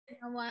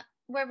You know what?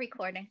 We're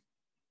recording.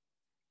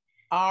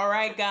 All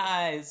right,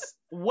 guys.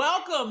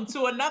 Welcome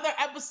to another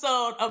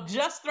episode of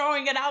Just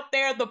Throwing It Out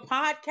There, the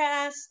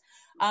podcast,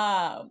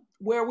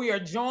 where we are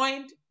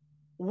joined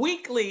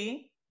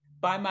weekly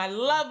by my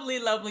lovely,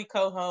 lovely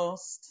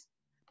co-host.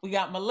 We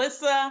got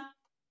Melissa.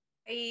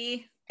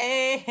 Hey.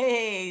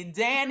 Hey,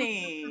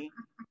 Danny.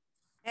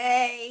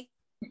 Hey.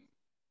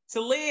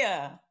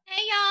 Talia.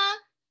 Hey, y'all.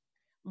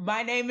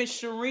 My name is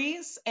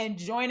Cherise, and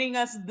joining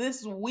us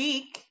this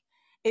week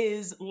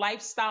is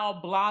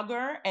lifestyle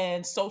blogger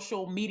and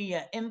social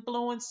media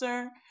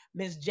influencer,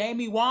 Miss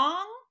Jamie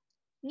Wong.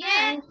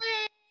 Yeah.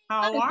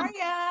 How are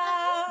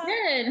ya?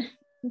 Good.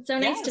 It's so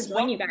nice Yes, to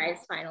join you guys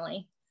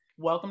finally.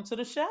 Welcome to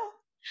the show.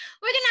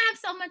 We're going to have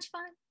so much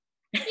fun.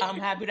 I'm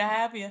happy to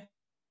have you.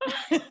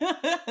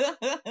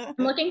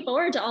 I'm looking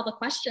forward to all the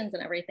questions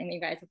and everything that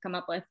you guys have come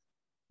up with.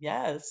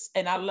 Yes,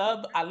 and I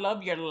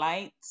love your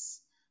lights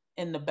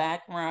in the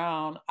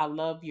background. I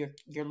love your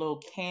little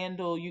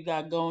candle you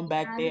got going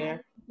back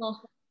there.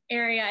 Little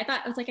area.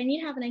 I was like, I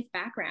need to have a nice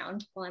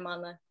background while I'm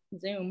on the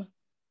Zoom.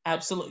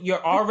 Absolutely.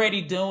 You're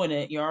already doing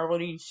it. You're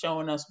already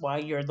showing us why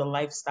you're the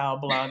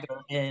lifestyle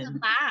blogger and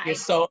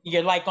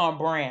you're like on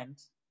brand.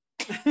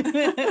 It's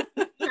a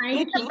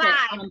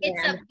vibe.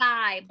 It's a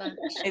vibe.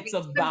 It's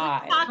a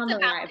vibe. We talked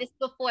about this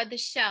before the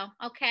show,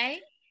 okay?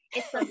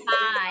 It's a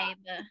vibe.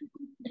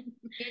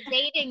 You're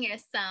dating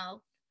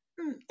yourself.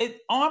 It's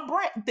on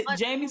brand.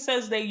 Jamie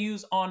says they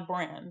use on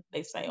brand.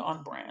 They say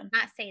on brand.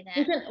 Not say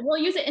that.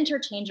 We'll use it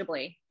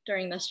interchangeably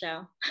during this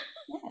show.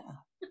 Yeah.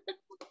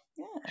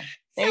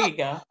 There you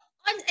go.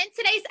 In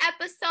today's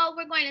episode,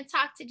 we're going to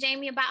talk to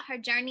Jamie about her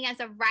journey as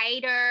a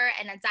writer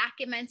and a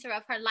documenter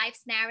of her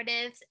life's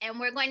narratives. And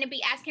we're going to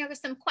be asking her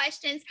some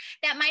questions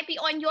that might be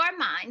on your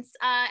minds.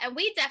 And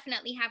we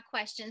definitely have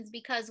questions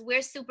because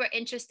we're super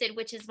interested,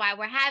 which is why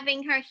we're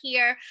having her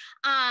here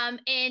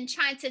in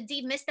trying to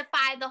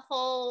demystify the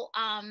whole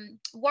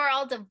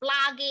world of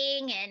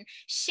blogging and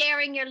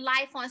sharing your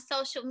life on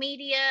social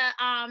media.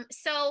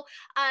 So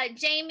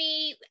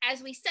Jamie,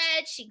 as we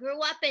said, she grew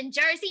up in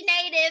Jersey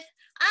native.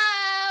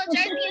 Oh,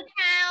 Jersey in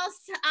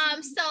house.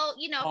 So,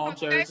 all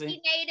from Jersey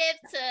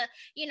native to,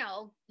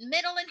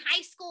 middle and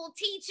high school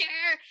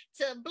teacher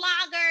to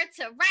blogger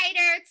to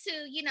writer to,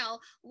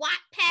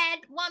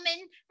 Wattpad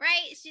woman,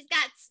 right? She's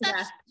got stuff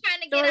she's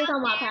trying to get out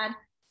on there. Wattpad.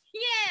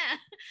 Yeah.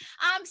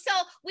 So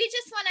we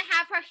just want to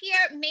have her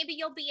here. Maybe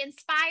you'll be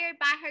inspired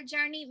by her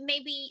journey.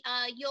 Maybe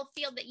you'll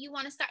feel that you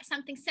want to start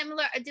something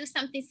similar or do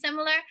something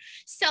similar.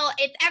 So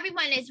if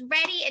everyone is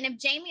ready and if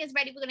Jamie is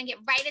ready, we're going to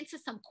get right into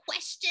some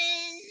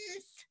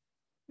questions.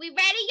 We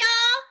ready,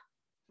 y'all?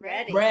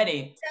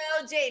 Ready.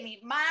 So Jamie,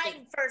 my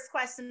first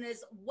question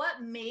is,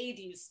 what made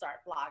you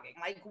start blogging?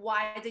 Like,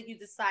 why did you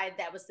decide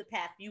that was the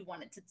path you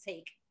wanted to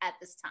take at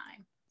this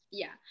time?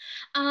 Yeah.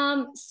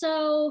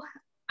 So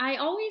I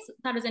always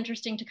thought it was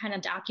interesting to kind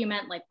of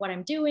document like what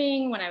I'm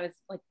doing when I was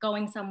like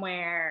going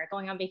somewhere,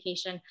 going on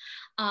vacation.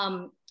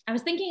 I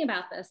was thinking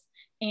about this,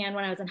 and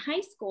when I was in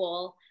high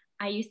school,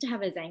 I used to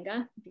have a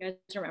Xanga. You guys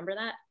remember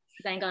that?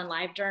 Xanga and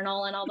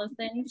LiveJournal and all those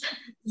things.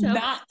 So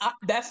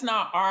that's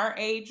not our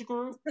age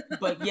group,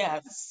 but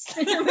yes.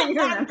 I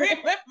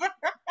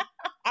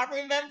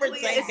remember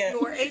Xanga.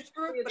 Your age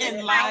group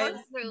in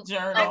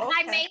LiveJournal.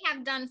 I may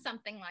have done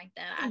something like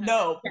that.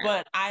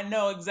 But I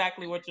know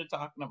exactly what you're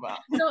talking about.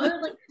 So it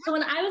was so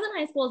when I was in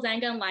high school,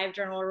 Xanga and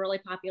LiveJournal were really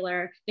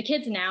popular. The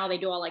kids now, they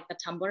do all like the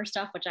Tumblr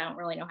stuff, which I don't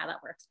really know how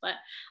that works, but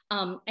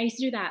I used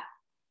to do that.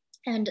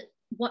 And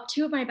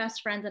two of my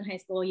best friends in high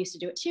school used to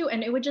do it too.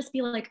 And it would just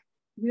be like,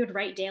 we would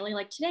write daily,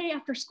 like today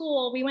after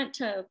school, we went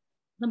to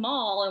the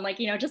mall and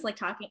just like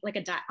talking like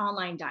a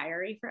online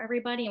diary for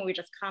everybody. And we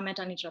just comment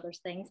on each other's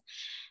things.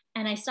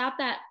 And I stopped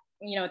that,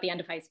 at the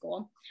end of high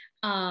school.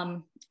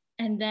 And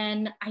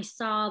then I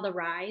saw the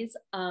rise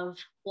of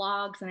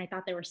blogs and I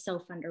thought they were so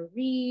fun to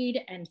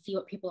read and see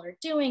what people are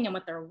doing and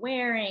what they're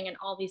wearing and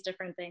all these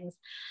different things.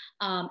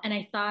 And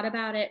I thought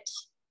about it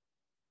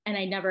and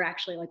I never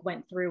actually like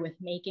went through with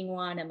making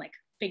one and like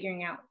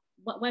figuring out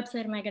what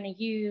website am I going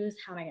to use?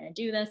 How am I going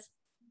to do this?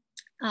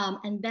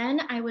 And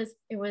then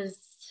it was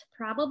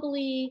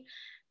probably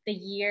a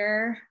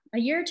year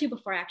or two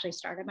before I actually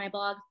started my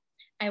blog.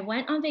 I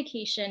went on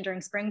vacation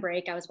during spring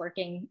break. I was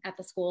working at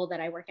the school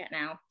that I work at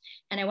now.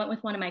 And I went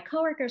with one of my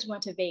coworkers,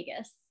 went to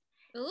Vegas.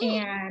 Ooh.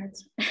 And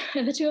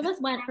the two of us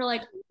went for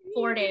like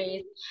 4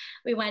 days.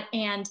 We went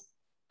and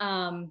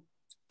I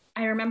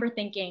remember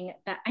thinking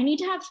that I need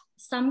to have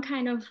some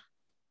kind of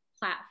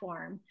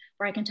platform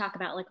where I can talk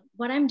about like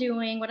what I'm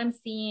doing, what I'm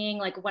seeing,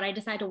 like what I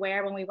decide to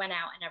wear when we went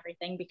out and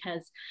everything,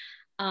 because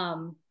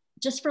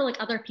just for like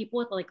other people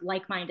with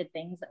like-minded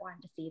things that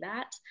wanted to see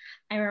that.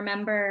 I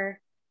remember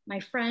my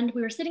friend,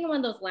 we were sitting in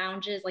one of those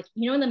lounges, like,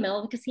 in the middle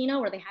of the casino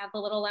where they have the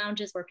little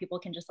lounges where people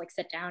can just like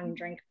sit down and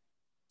drink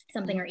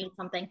something or eat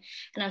something.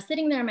 And I was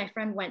sitting there and my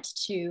friend went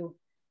to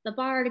the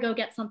bar to go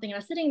get something. And I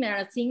was sitting there and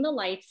I was seeing the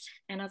lights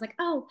and I was like,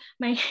 oh,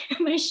 my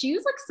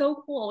shoes look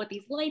so cool with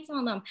these lights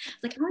on them. I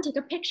was like, I want to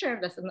take a picture of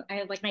this. And I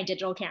had like my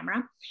digital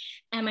camera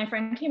and my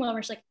friend came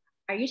over. She's like,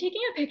 are you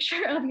taking a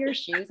picture of your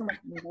shoes? I'm like,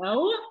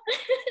 no.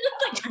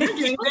 It's like, I'm not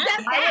doing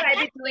that. Why would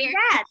I be doing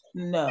that?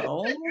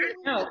 No.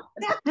 No.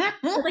 I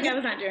was like, I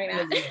was not doing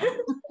that.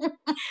 So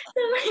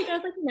like, I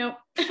was like, nope.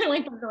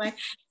 Like, by the way.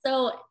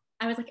 So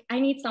I was like, I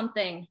need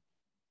something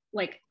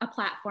like a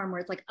platform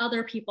where it's like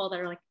other people that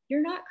are like, you're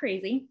not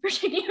crazy for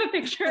taking a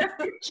picture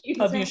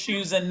of your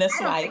shoes in this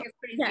light.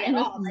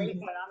 Yeah,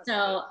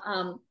 so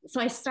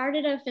I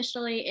started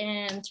officially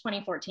in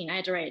 2014. I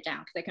had to write it down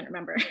because I couldn't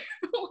remember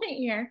what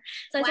year.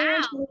 So I started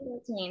in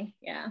 2014.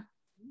 Yeah.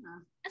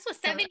 That's what,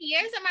 7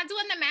 years? Am I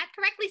doing the math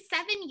correctly?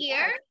 7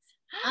 years?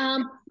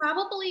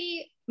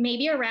 Probably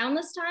maybe around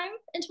this time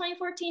in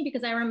 2014,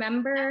 because I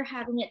remember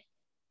having it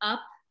up.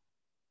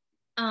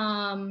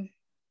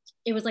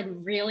 It was like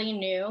really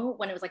new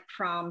when it was like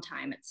prom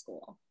time at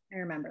school. I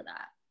remember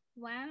that.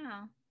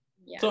 Wow.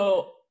 Yeah.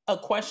 So a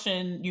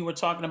question, you were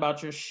talking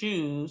about your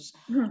shoes.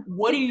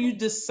 What do you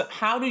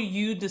how do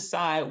you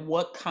decide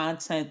what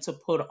content to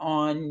put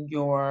on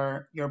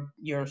your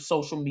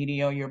social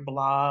media, your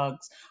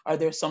blogs? Are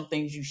there some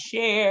things you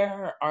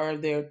share? Are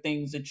there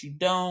things that you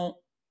don't?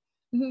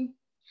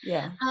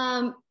 Yeah.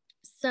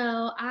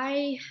 So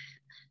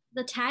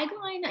the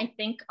tagline, I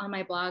think, on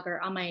my blog or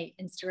on my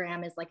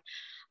Instagram is like,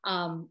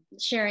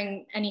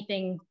 sharing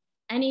anything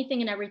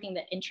and everything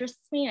that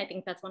interests me. I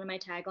think that's one of my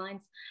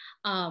taglines.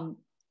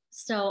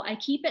 So I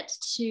keep it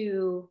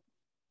to,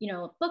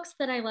 books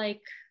that I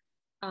like,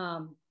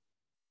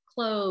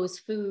 clothes,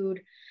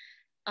 food,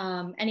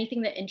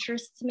 anything that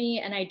interests me.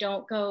 And I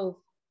don't go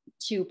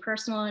too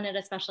personal in it,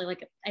 especially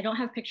like I don't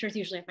have pictures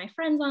usually of my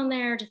friends on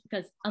there, just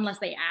because unless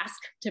they ask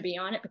to be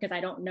on it, because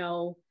I don't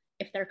know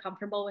if they're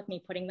comfortable with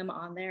me putting them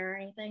on there or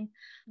anything.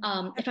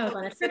 If I was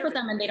on a trip with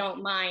them and they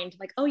don't mind,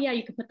 like, oh yeah,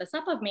 you can put this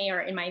up of me or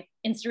in my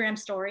Instagram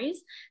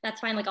stories, that's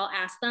fine. Like I'll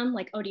ask them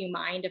like, oh, do you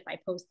mind if I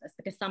post this?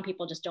 Because some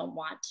people just don't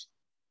want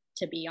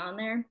to be on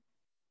there.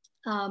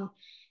 And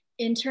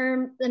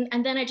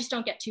then I just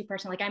don't get too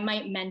personal. Like I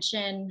might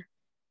mention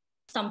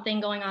something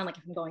going on, like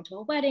if I'm going to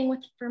a wedding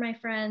for my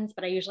friends,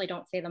 but I usually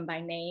don't say them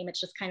by name. It's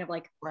just kind of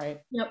like,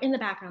 in the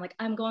background, like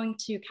I'm going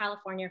to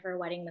California for a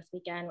wedding this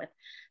weekend with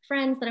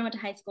friends that I went to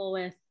high school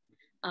with.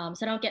 So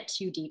I don't get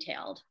too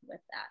detailed with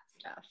that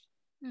stuff.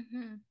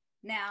 Mm-hmm.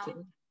 Now,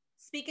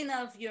 speaking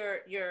of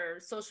your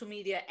social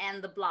media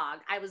and the blog,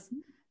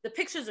 the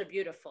pictures are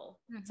beautiful.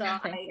 Mm-hmm. So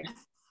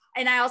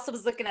I also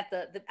was looking at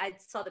I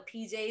saw the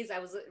PJs. I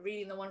was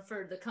reading the one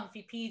for the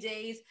comfy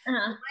PJs.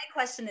 My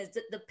question is,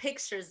 the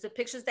pictures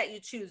that you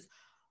choose,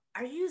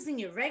 are you using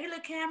your regular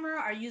camera?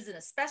 Are you using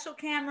a special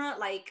camera?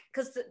 Like,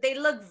 because they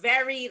look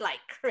very like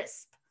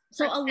crisp.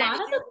 So a lot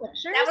of the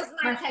pictures. That was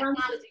my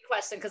technology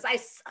question, because I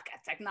suck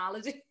at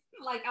technology.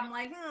 Like, I'm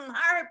like, how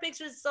are her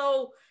pictures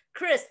so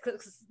crisp?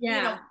 Because,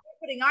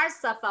 putting our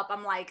stuff up,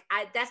 I'm like,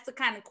 that's the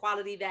kind of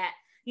quality that,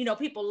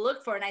 people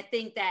look for. And I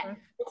think that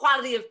the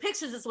quality of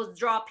pictures is what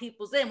draw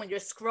people's in when you're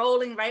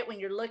scrolling, right? When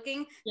you're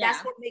looking,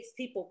 that's what makes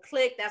people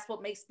click. That's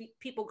what makes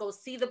people go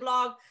see the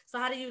blog. So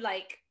how do you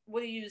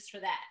what do you use for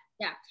that?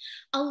 Yeah.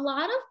 A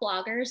lot of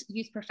bloggers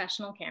use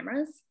professional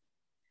cameras.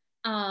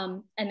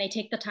 And they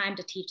take the time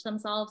to teach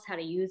themselves how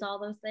to use all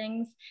those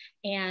things.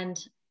 And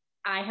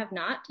I have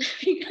not,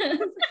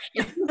 because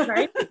it's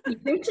very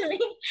confusing to me.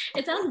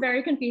 It sounds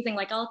very confusing.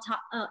 Like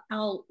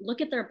I'll look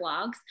at their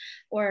blogs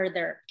or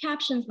their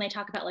captions, and they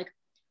talk about like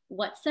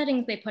what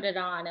settings they put it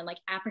on and like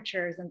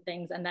apertures and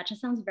things. And that just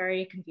sounds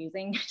very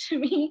confusing to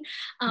me.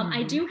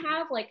 I do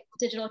have like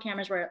digital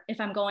cameras where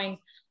if I'm going,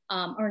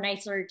 or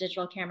nicer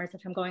digital cameras,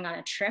 if I'm going on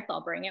a trip,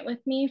 I'll bring it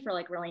with me for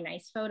like really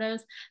nice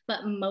photos.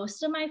 But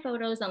most of my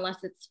photos,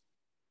 unless it's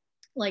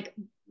like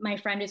my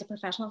friend who's a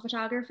professional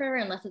photographer,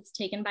 unless it's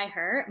taken by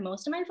her,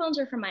 most of my phones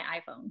are from my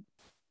iPhone.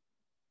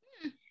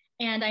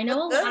 And I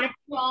know a lot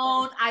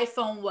of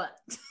iPhone what?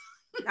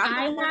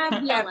 I have the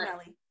 11.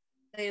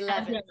 The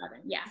 11.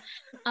 Yeah.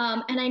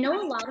 And I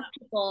know a lot of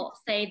people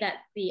say that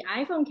the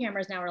iPhone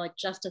cameras now are like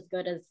just as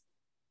good as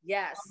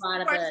a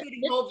lot of the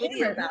shooting whole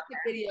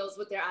videos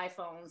with their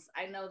iPhones.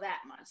 I know that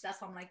much. That's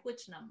why I'm like,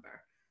 which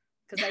number?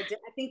 Because I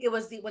think it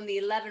was when the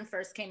 11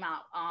 first came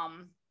out.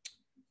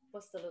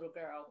 What's the little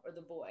girl or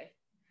the boy?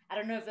 I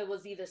don't know if it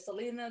was either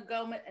Selena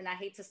Gomez, and I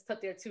hate to put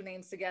their two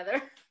names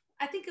together.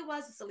 I think it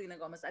was Selena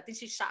Gomez. I think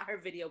she shot her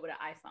video with an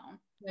iPhone.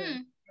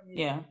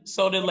 Yeah.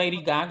 So did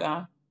Lady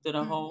Gaga. Did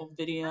a whole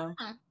video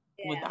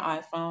with the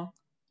iPhone.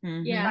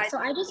 Yeah. So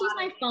I just use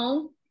my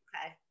phone.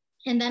 Okay.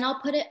 And then I'll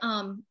put it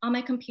on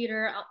my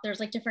computer. There's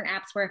like different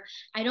apps where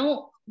I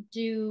won't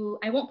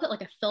put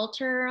like a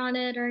filter on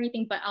it or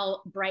anything, but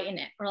I'll brighten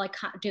it or like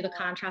do the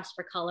contrast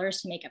for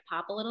colors to make it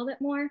pop a little bit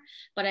more.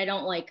 But I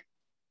don't like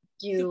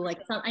do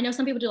I know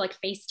some people do like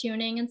face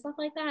tuning and stuff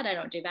like that. I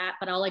don't do that,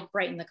 but I'll like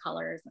brighten the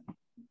colors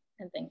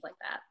and things like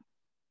that.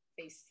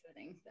 face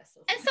thing. That's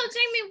so And so,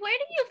 Jamie, where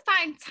do you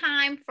find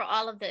time for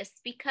all of this?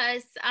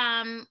 Because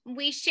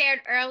we shared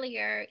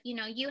earlier, you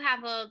know, you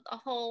have a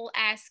whole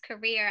ass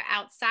career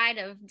outside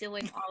of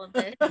doing all of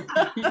this. So,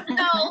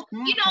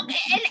 you know,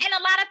 and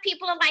a lot of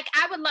people are like,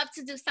 I would love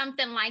to do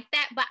something like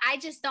that, but I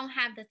just don't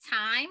have the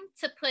time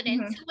to put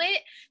into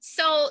it.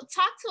 So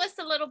talk to us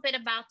a little bit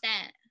about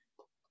that.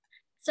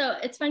 So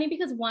it's funny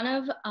because one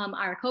of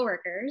our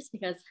coworkers,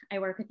 because I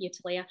work with you,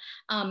 Talia,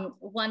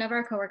 one of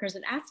our coworkers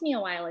had asked me a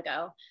while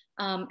ago,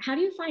 how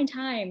do you find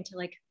time to,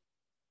 like,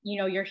 you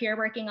know, you're here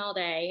working all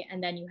day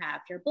and then you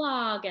have your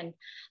blog and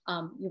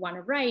you want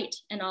to write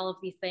and all of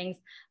these things.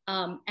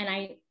 And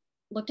I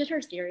looked at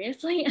her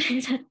seriously and I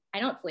said, I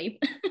don't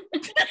sleep.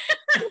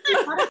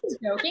 I thought I was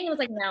joking. I was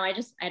like, no,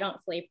 I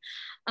don't sleep.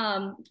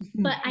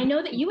 But I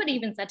know that you had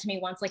even said to me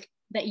once, like,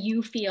 that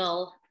you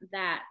feel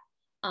that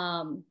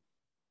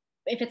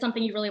if it's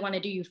something you really want to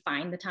do, you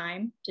find the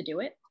time to do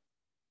it.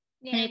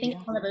 Yeah. And I think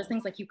it's one of those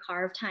things, like, you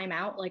carve time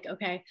out, like,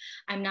 okay,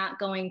 I'm not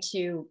going to,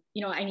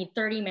 you know, I need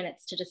 30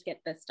 minutes to just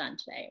get this done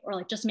today, or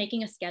like just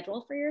making a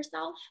schedule for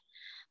yourself.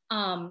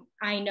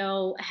 I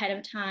know ahead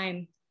of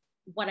time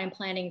what I'm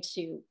planning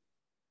to,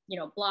 you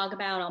know, blog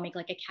about. I'll make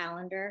like a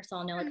calendar. So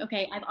I'll know, like,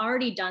 okay, I've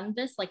already done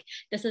this. Like,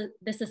 this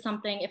is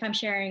something, if I'm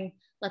sharing,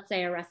 let's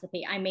say, a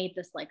recipe, I made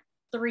this like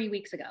 3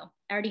 weeks ago.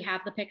 I already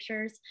have the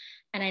pictures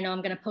and I know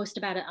I'm going to post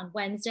about it on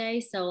Wednesday.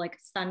 So like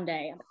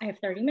Sunday, I have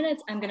 30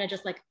 minutes. I'm going to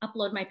just like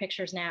upload my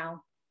pictures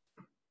now,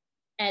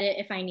 edit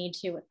if I need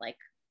to with, like,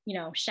 you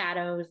know,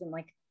 shadows and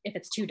like if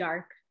it's too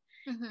dark.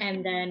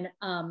 And then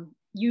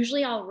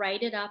usually I'll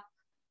write it up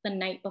the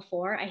night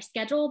before. I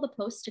schedule the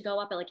post to go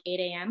up at like 8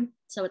 a.m.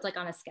 So it's like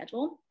on a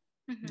schedule.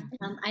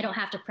 I don't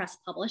have to press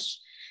publish.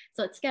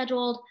 So it's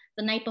scheduled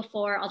the night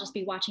before. I'll just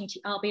be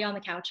I'll be on the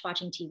couch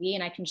watching TV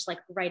and I can just like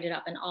write it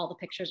up and all the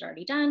pictures are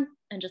already done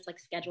and just like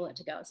schedule it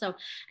to go. So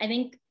I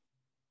think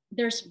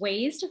there's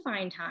ways to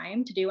find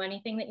time to do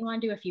anything that you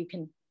want to do if you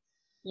can,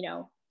 you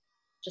know,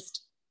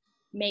 just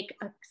make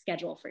a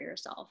schedule for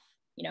yourself.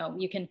 You know,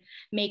 you can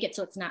make it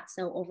so it's not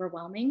so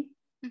overwhelming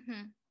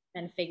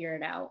and figure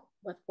it out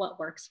with what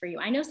works for you.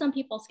 I know some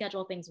people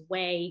schedule things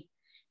way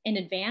in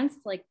advance,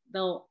 like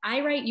I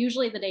write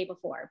usually the day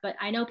before, but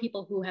I know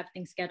people who have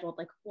things scheduled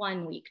like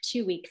 1 week,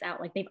 2 weeks out,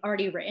 like they've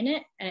already written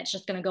it and it's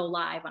just going to go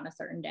live on a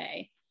certain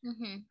day.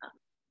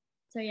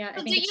 So yeah.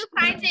 So do you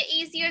find it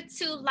easier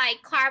to like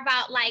carve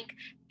out like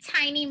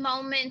tiny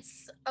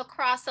moments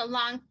across a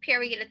long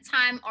period of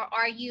time, or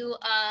are you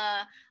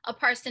a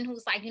person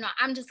who's like, you know,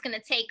 I'm just gonna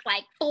take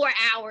like 4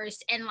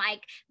 hours and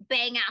like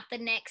bang out the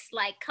next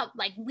like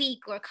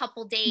week or a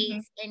couple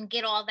days and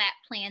get all that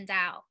planned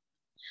out?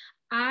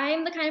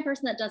 I'm the kind of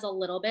person that does a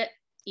little bit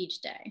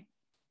each day,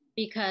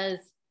 because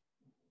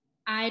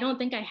I don't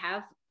think I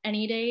have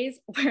any days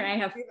where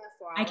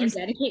I can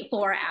dedicate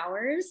 4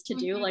 hours to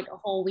do like a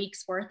whole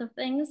week's worth of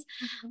things.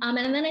 And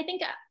then I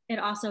think it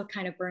also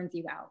kind of burns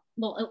you out.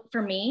 Well,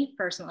 for me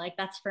personally, like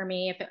that's for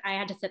me. If I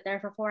had to sit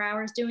there for 4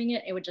 hours doing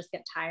it, it would just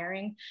get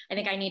tiring. I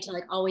think I need to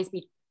like always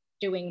be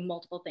doing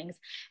multiple things.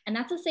 And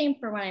that's the same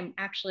for when I'm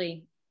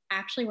actually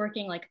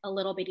working like a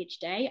little bit each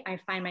day. I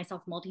find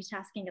myself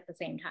multitasking at the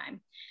same time.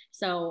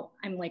 So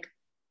I'm like,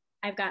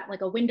 I've got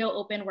like a window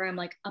open where I'm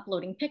like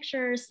uploading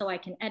pictures so I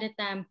can edit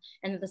them.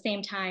 And at the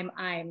same time,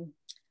 I'm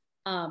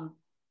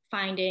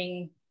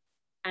finding,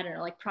 I don't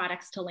know, like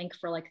products to link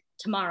for like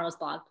tomorrow's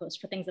blog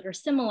post for things that are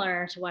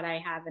similar to what I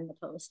have in the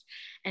post.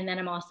 And then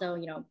I'm also,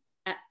 you know,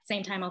 at the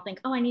same time, I'll think,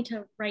 oh, I need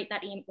to write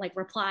that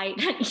reply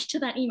to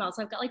that email.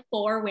 So I've got like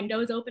 4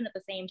 windows open at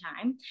the same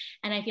time.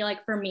 And I feel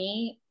like for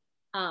me,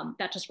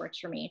 that just works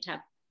for me to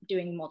have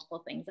doing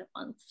multiple things at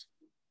once.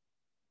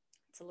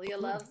 Talia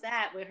loves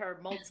that with her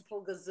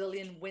multiple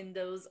gazillion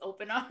windows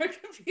open on her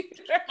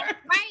computer.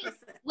 Right.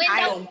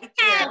 Windows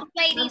tabs,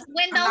 ladies.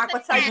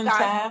 Windows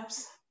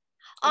tabs.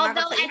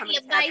 Although at the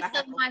advice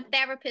of my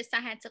therapist,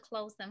 I had to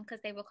close them because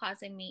they were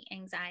causing me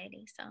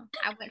anxiety. So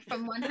I went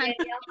from 100.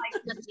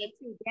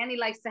 Danny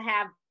likes to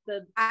have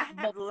I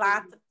have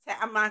lots of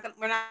tabs.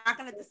 We're not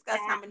going to discuss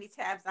how many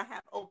tabs I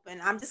have open.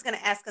 I'm just going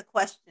to ask a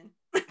question.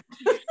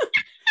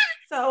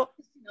 So,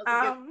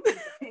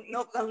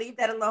 no, I'll leave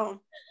that alone.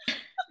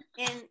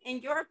 In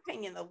your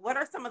opinion, though, what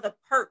are some of the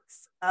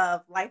perks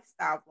of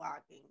lifestyle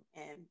blogging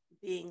and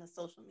being a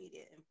social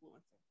media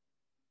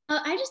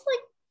influencer? I just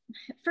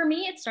for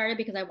me, it started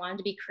because I wanted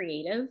to be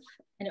creative,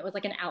 and it was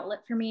like an outlet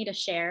for me to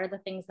share the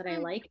things that I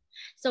like.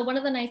 So one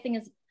of the nice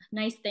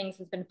things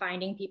has been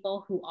finding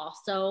people who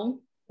also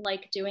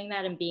like doing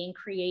that and being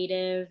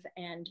creative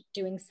and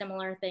doing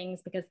similar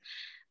things, because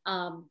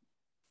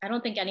I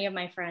don't think any of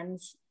my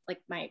friends,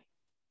 like my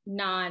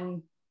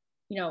non,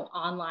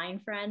 online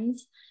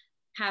friends,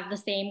 have the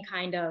same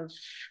kind of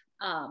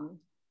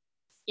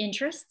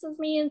interests as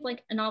me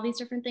in all these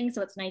different things.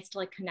 So it's nice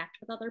to connect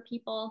with other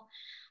people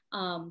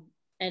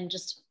and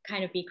just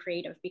kind of be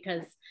creative,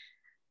 because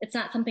it's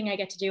not something I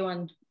get to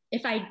do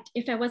if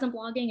I wasn't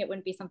blogging, it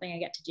wouldn't be something I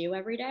get to do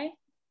every day.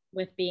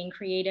 with being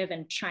creative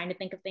and trying to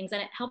think of things.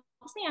 And it helps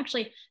me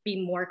actually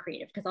be more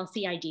creative because I'll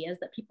see ideas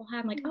that people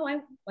have. I'm like, oh, I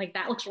like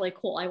that looks really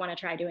cool. I want to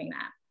try doing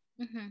that.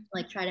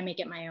 Like try to make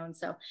it my own.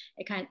 So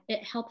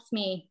it helps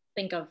me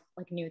think of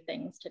like new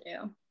things to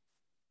do.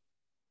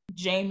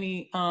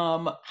 Jamie,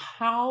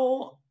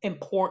 how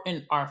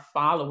important are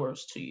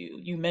followers to you?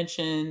 You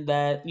mentioned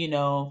that,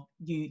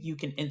 you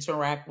can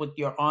interact with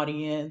your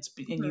audience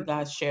and you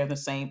guys share the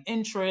same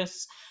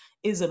interests.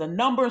 Is it a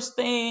numbers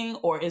thing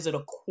or is it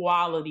a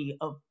quality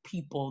of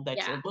people that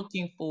you're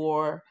looking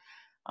for?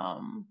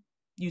 Tell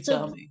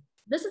me.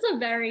 This is a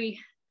very,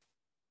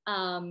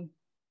 I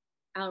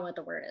don't know what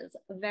the word is,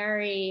 a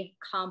very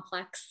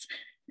complex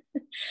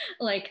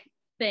like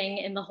thing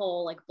in the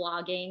whole like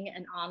blogging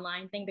and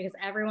online thing, because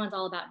everyone's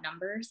all about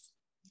numbers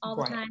all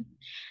the time.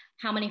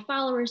 How many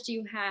followers do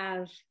you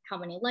have? How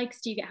many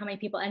likes do you get? How many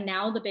people? And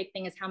now the big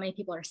thing is how many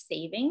people are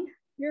saving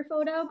your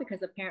photo,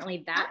 because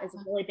apparently that is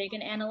really big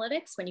in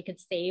analytics when you can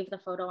save the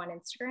photo on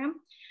Instagram.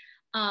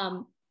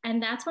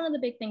 And that's one of the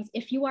big things.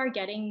 If you are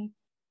getting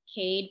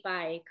paid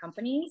by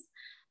companies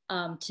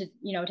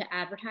to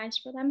advertise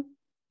for them,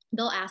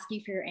 they'll ask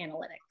you for your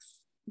analytics.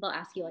 They'll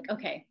ask you like,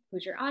 okay,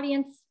 who's your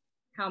audience?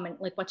 How many,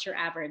 like, what's your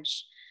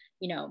average,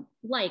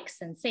 likes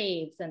and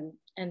saves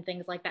and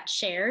things like that.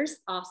 Shares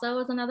also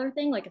is another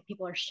thing. Like if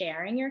people are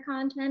sharing your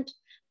content,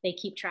 they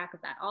keep track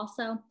of that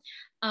also.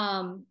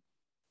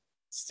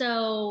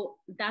 So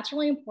that's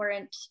really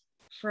important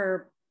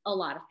for a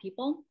lot of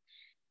people.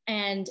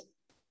 And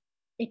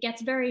it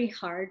gets very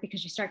hard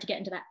because you start to get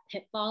into that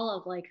pitfall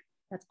of like,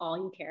 that's all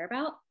you care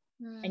about.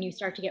 And you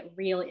start to get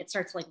it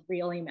starts to like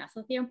really mess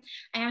with you.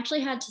 I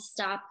actually had to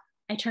stop.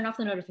 I turned off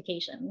the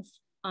notifications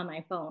on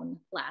my phone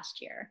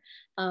last year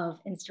of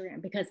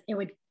Instagram because it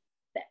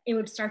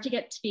would start to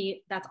get to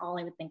be, that's all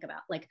I would think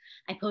about. Like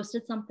I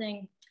posted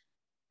something,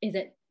 is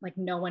it like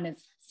no one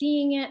is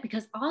seeing it?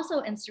 Because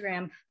also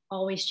Instagram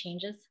always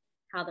changes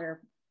how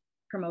they're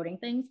promoting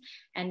things.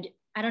 And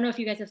I don't know if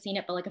you guys have seen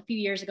it, but like a few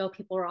years ago,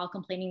 people were all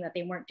complaining that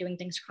they weren't doing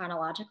things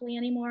chronologically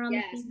anymore on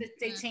the feed.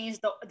 They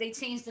changed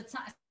the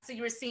time. So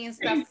you were seeing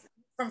stuff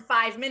from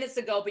 5 minutes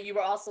ago, but you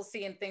were also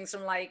seeing things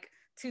from like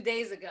 2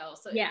 days ago.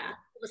 So it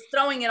was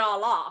throwing it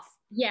all off.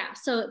 Yeah.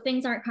 So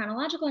things aren't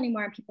chronological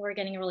anymore and people were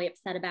getting really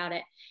upset about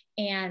it.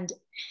 And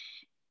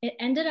it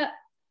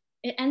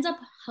ends up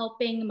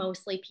helping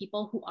mostly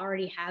people who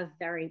already have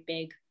very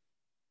big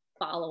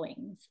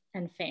followings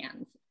and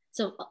fans.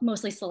 So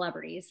mostly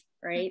celebrities,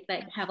 right?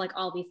 That have like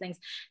all these things,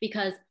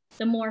 because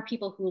the more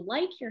people who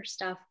like your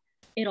stuff,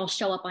 it'll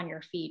show up on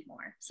your feed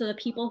more. So the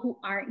people who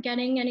aren't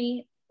getting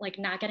any, like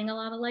not getting a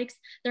lot of likes,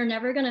 they're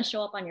never going to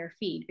show up on your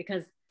feed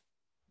because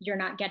you're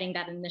not getting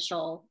that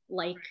initial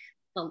the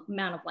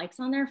amount of likes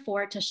on there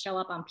for it to show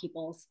up on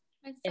people's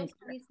It's so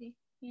crazy.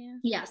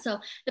 Yeah. So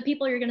the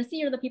people you're going to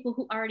see are the people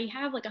who already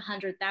have like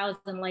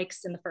 100,000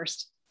 likes in the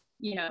first,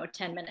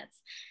 10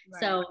 minutes.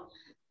 Right. So,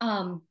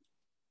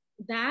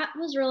 that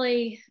was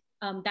really,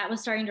 that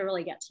was starting to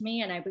really get to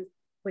me. And I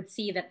would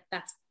see that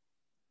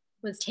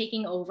was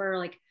taking over,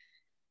 like,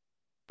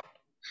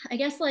 I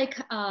guess like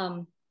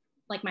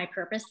my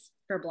purpose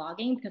for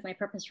blogging, because my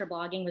purpose for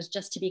blogging was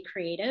just to be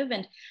creative.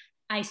 And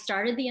I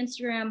started the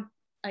Instagram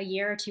a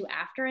year or two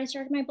after I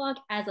started my blog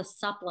as a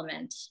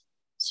supplement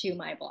to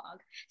my blog.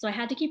 So I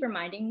had to keep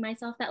reminding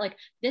myself that like,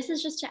 this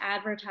is just to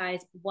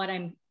advertise what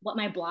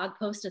my blog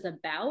post is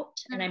about.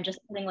 And I'm just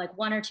putting like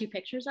 1 or 2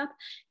 pictures up.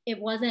 It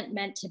wasn't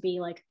meant to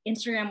be like,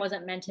 Instagram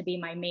wasn't meant to be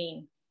my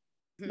main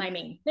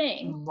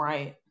thing.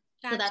 Right.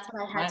 So that's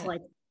what I had to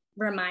like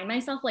remind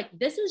myself, like,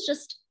 this is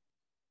just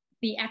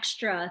the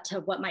extra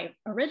to what my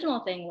original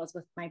thing was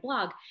with my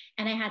blog.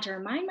 And I had to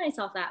remind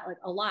myself that like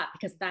a lot,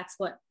 because that's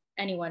what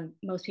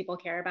most people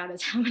care about,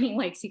 is how many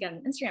likes you get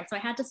on Instagram. So I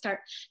had to start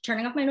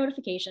turning off my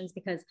notifications,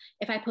 because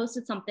if I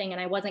posted something and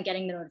I wasn't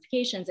getting the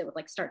notifications, it would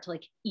like start to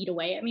like eat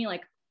away at me.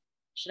 Like,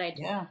 should I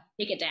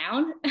take it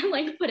down and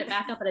like put it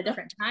back up at a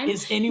different time?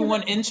 Is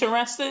anyone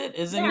interested?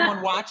 Is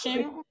anyone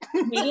watching?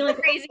 Maybe like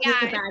crazy a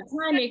bad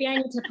time. Maybe I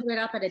need to put it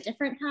up at a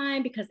different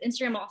time, because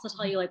Instagram will also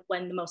tell you like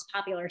when the most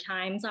popular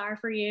times are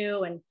for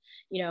you, and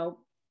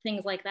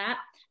things like that.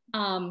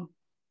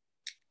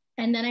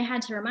 And then I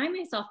had to remind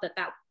myself that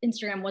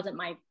Instagram wasn't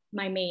my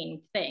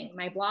main thing.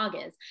 My blog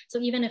is. So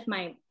even if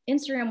my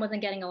Instagram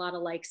wasn't getting a lot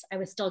of likes, I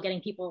was still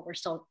getting people who were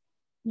still,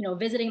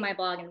 visiting my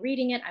blog and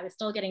reading it. I was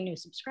still getting new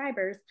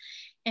subscribers.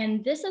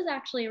 And this is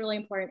actually really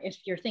important if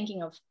you're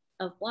thinking of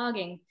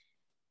blogging.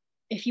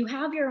 If you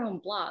have your own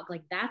blog,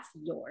 like, that's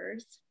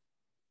yours.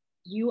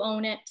 You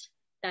own it.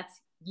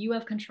 You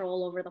have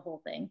control over the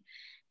whole thing.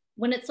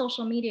 When it's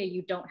social media,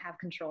 you don't have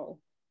control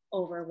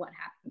over what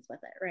happens with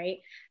it, right?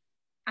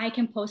 I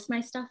can post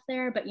my stuff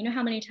there, but you know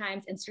how many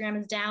times Instagram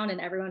is down and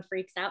everyone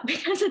freaks out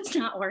because it's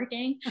not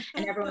working,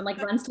 and everyone like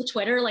runs to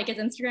Twitter, like, is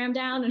Instagram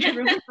down? And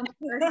everyone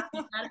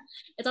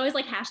it's always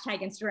like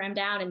hashtag Instagram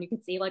down, and you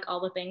can see like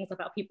all the things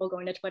about people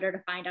going to Twitter to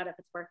find out if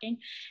it's working.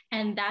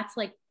 And that's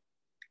like,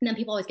 and then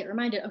people always get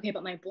reminded, okay,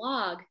 but my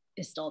blog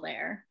is still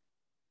there.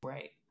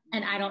 Right.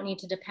 and I don't need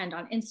to depend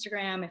on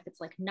Instagram if it's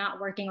like not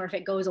working, or if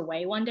it goes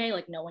away one day,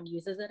 like no one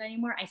uses it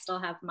anymore. I still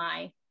have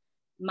my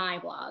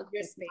blog,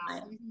 your space.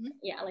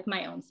 Yeah, like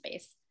my own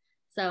space.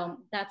 So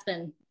that's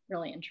been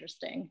really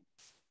interesting.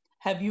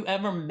 Have you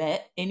ever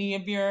met any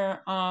of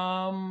your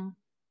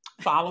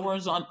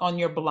followers on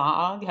your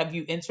blog? Have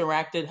you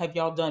interacted? Have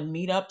y'all done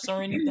meetups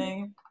or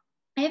anything?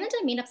 I haven't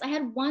done meetups. I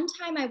had one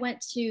time I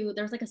went to,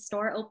 there was like a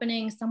store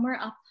opening somewhere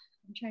up,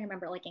 I'm trying to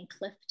remember, like in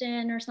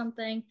Clifton or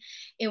something.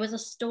 It was a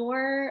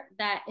store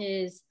that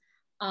is,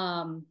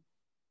 I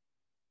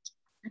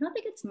don't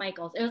think it's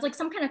Michael's. It was like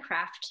some kind of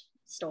craft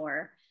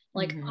store,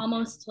 like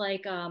almost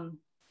like, I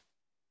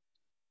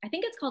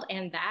think it's called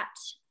And That,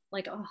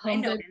 like a home I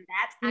know good. And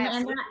That. I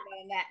absolutely know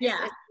And That.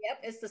 Yeah.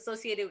 It's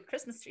associated with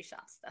Christmas tree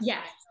shops. That's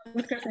yes,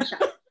 with Christmas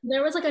shops.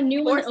 There was like a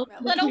new one.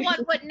 Little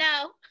one would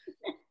know.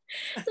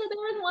 So there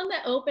was one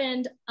that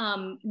opened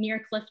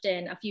near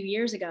Clifton a few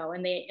years ago,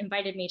 and they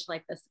invited me to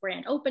like this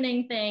grand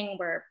opening thing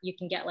where you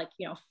can get like,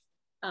 you know,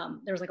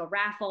 there was like a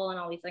raffle and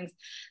all these things.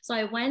 So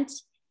I went,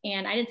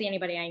 and I didn't see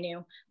anybody I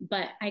knew,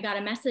 but I got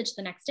a message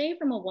the next day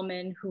from a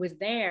woman who was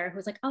there who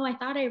was like, oh, I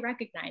thought I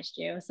recognized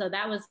you. So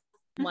that was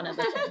one of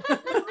the things.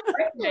 I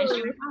recognized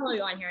you, I follow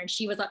you on here. And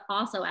she was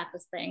also at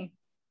this thing.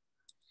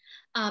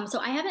 So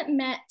I haven't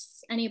met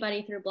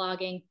anybody through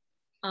blogging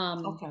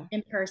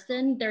in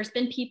person. There's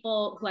been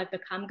people who I've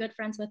become good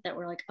friends with that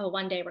were like, oh,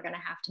 one day we're going to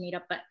have to meet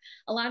up. But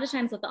a lot of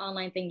times with the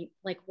online thing,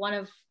 like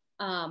one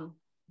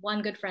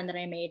good friend that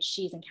I made,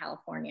 she's in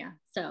California.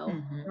 So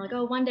we're like,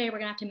 oh, one day we're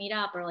going to have to meet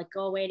up or like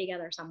go away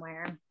together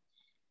somewhere.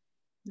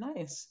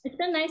 Nice. It's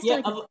been nice to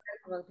like meet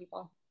other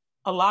people.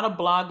 A lot of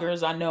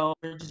bloggers I know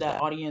urge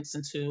that audience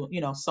into,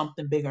 you know,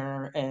 something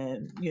bigger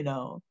and, you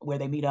know, where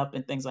they meet up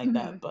and things like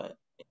that. But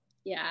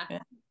yeah.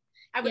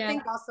 I would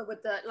think also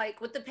with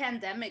the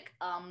pandemic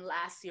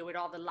last year with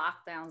all the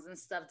lockdowns and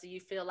stuff, do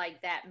you feel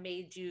like that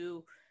made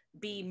you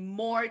be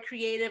more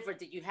creative, or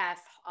did you have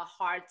a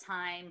hard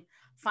time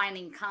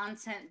finding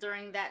content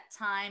during that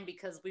time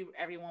because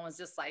everyone was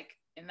just like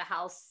in the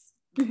house,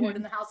 bored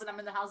in the house, and I'm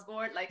in the house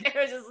bored, like it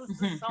was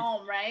just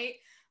home, right?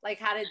 Like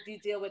how did you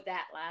deal with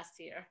that last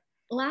year?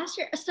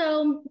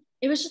 So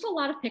it was just a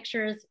lot of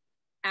pictures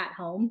at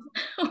home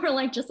or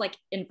like just like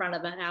in front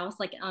of the house,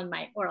 like on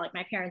my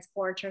parents'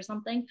 porch or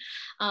something.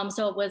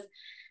 So it was,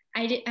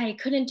 I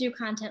couldn't do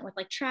content with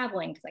like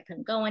traveling because I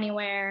couldn't go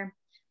anywhere.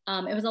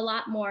 It was a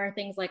lot more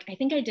things like, I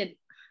think I did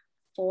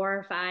 4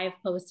 or 5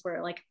 posts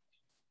where like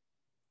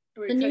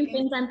the new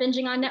things I'm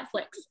binging on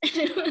Netflix.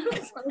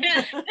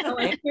 So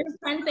like, here's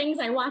 10 things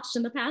I watched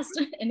in the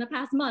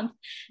past month.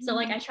 So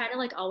like I try to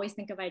like always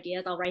think of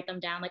ideas. I'll write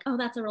them down like, oh,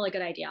 that's a really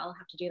good idea, I'll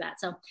have to do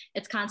that. So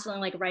it's constantly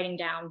like writing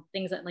down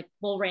things that like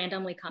will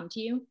randomly come to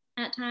you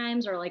at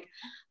times, or like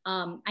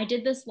I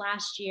did this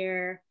last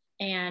year,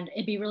 and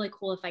it'd be really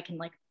cool if I can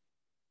like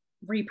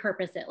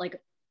repurpose it,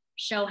 like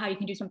show how you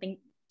can do something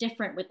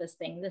different with this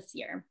thing this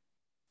year.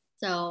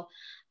 So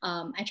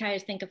I try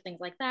to think of things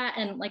like that.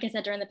 And like I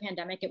said, during the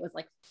pandemic, it was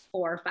like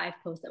 4 or 5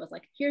 posts that was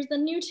like, here's the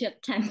new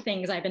 10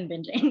 things I've been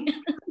binging.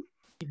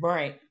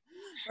 Right.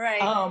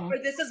 Or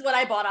this is what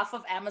I bought off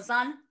of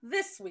Amazon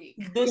this week.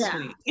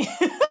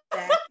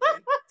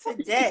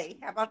 Today.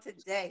 How about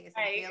today?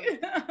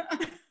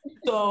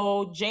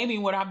 So Jamie,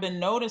 what I've been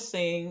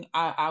noticing,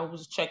 I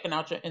was checking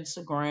out your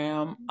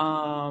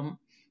Instagram.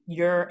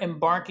 You're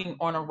embarking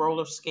on a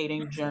roller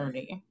skating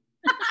journey.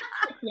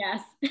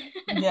 Yes,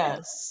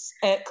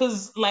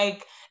 because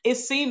like it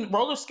seemed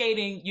roller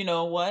skating, you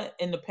know what,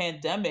 in the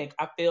pandemic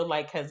I feel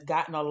like has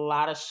gotten a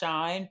lot of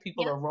shine.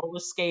 People are roller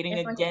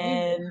skating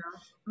again.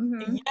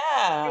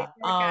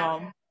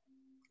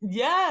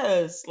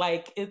 Yes,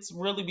 like it's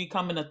really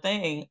becoming a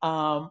thing.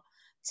 Tell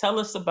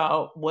us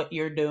about what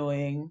you're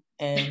doing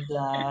and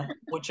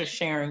what you're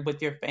sharing with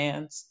your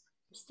fans.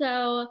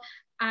 So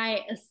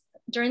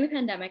during the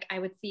pandemic, I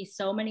would see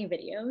so many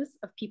videos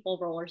of people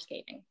roller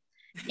skating.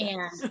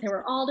 And they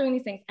were all doing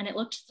these things, and it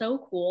looked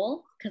so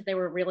cool because they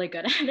were really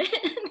good at it.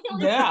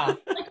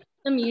 Like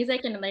the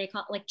music, and they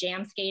call it like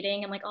jam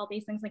skating and like all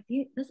these things. Like,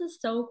 this is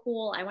so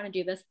cool, I want to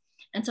do this.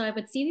 And so I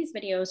would see these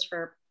videos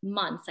for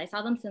months. I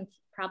saw them since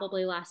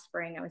probably last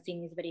spring. I was seeing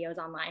these videos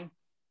online,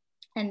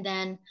 and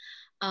then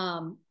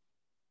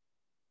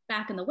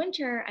back in the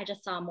winter, I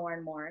just saw more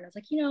and more, and I was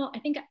like, I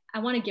think I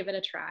want to give it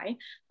a try.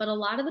 But a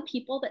lot of the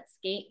people that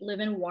skate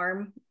live in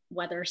warm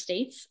weather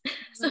states,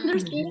 so they're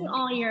skating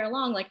all year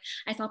long. Like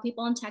I saw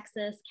people in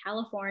Texas,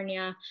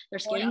 California, they're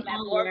skating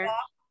all year.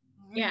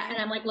 And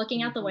I'm like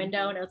looking out the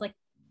window, and it was like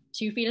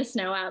 2 feet of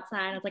snow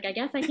outside. I was like, I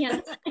guess I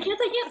can't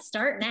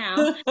start now.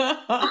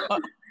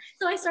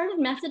 So I started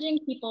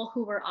messaging people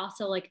who were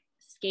also like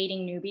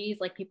skating newbies,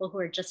 like people who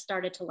had just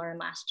started to learn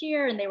last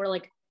year, and they were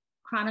like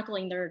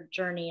chronicling their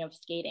journey of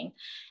skating.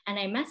 And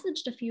I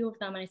messaged a few of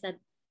them, and I said,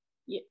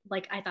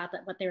 like, I thought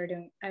that what they were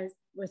doing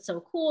was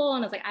so cool.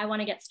 And I was like, I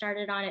want to get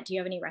started on it. Do you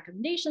have any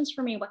recommendations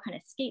for me? What kind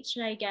of skates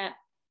should I get?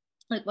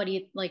 Like, what do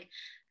you like?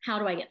 how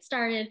do I get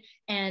started?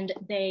 And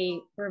they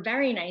were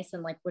very nice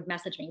and like would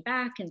message me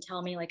back and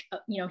tell me like,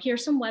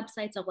 here's some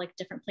websites of like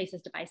different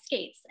places to buy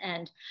skates.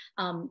 And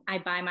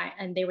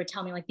and they would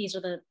tell me like, these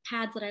are the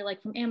pads that I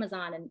like from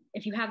Amazon. And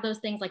if you have those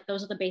things, like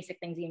those are the basic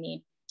things you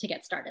need to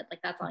get started.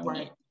 Like that's all you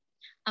need.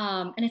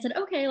 And I said,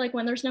 okay, like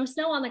when there's no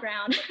snow on the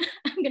ground,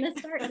 I'm going to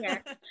start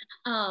here.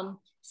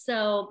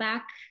 So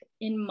back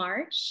in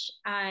March,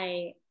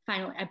 I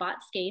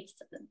bought skates,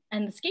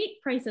 and the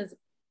skate prices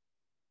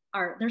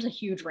there's a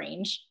huge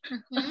range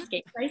of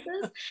skate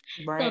prices.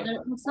 Right.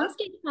 So some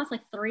skates cost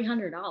like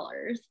 $300.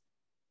 It's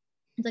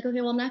like,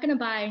 okay, well, I'm not going to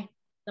buy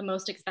the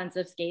most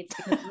expensive skates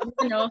because I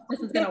don't know if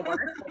this is going to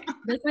work. Like,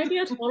 this might be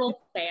a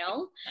total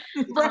fail.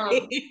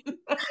 Right.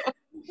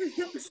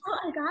 So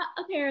I got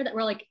a pair that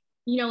were like,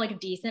 like a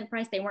decent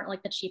price. They weren't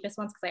like the cheapest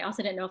ones because I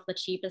also didn't know if the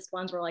cheapest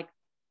ones were like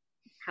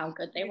how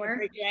good they were.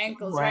 Break your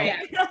ankles, right?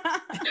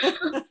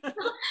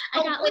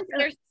 I got like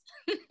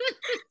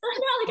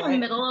a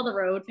middle of the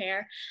road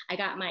pair. I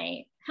got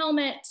my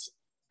helmet,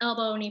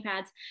 elbow, knee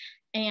pads,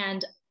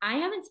 and I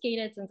haven't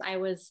skated since I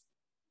was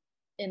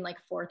in like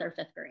 4th or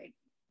 5th grade.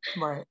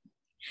 Right.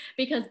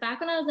 Because back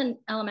when I was in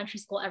elementary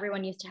school,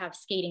 everyone used to have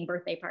skating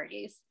birthday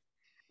parties.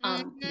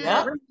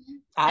 Yeah,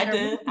 I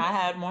did. I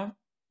had one.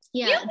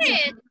 Yeah, you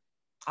did.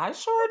 I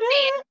sure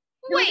did.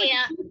 Wait,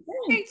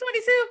 Skate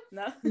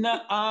 22?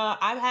 No,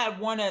 I had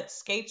one at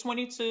Skate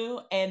 22,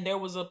 and there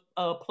was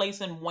a place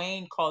in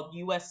Wayne called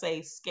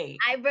USA Skate.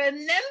 I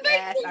remember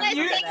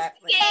that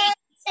place.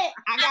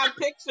 I got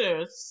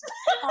pictures.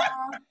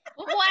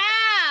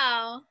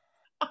 Wow.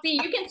 See,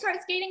 you can start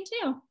skating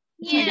too.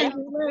 Yeah.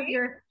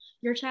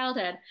 Your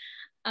childhood.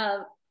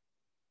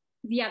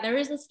 There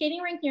was a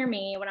skating rink near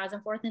me when I was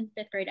in 4th and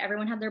 5th grade.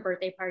 Everyone had their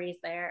birthday parties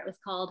there. It was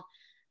called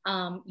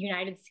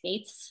United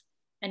Skates.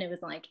 And it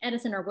was like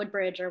Edison or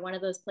Woodbridge or one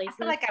of those places. I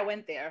feel like I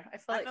went there. I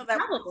feel like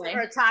probably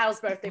for a child's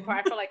birthday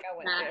party. I feel like I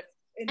went there.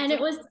 And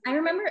I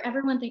remember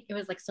everyone think it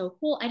was like so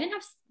cool. I didn't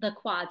have the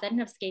quads. I didn't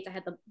have skates. I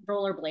had the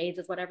roller blades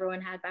is what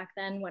everyone had back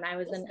then when I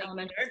was in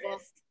elementary school.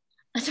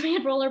 So we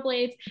had roller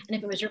blades. And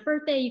if it was your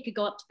birthday, you could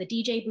go up to the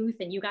DJ booth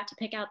and you got to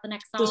pick out the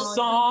next song. The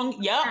song,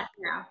 yeah.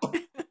 So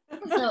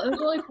it was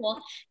really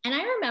cool. And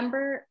I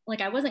remember,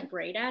 like, I wasn't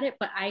great at it,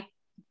 but I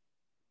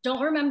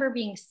don't remember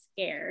being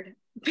scared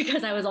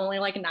because I was only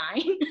like 9.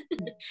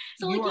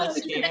 So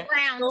like, you just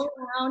go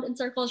around in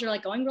circles. You're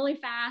like going really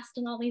fast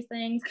and all these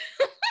things.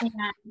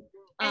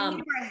 And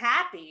you were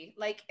happy.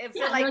 Like it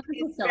felt like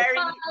it's so very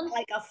fun.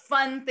 Like a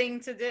fun thing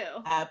to do.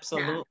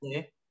 Absolutely.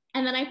 Yeah.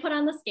 And then I put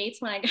on the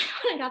skates when I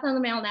got them in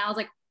the mail. Now I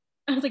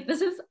was like,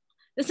 this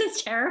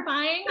is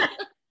terrifying. I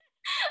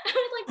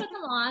was like, put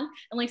them on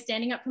and like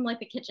standing up from like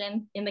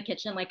in the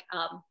kitchen, like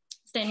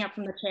standing up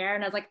from the chair,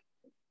 and I was like,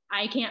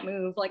 I can't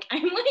move. Like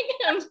I'm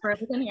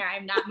frozen here.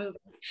 I'm not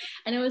moving.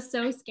 And it was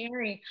so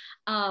scary.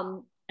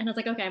 And I was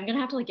like, okay, I'm gonna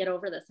have to like get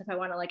over this if I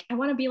want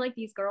to be like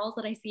these girls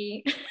that I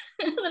see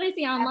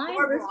online.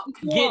 Cool.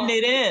 Getting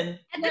it in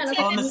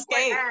on the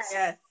skates.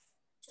 Yes.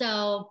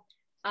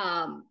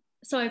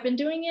 So I've been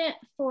doing it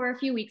for a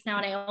few weeks now,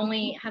 and I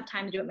only have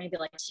time to do it maybe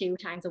like 2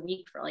 times a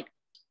week for like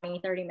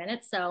 20-30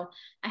 minutes. So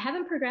I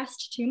haven't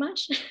progressed too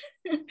much,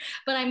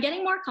 but I'm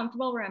getting more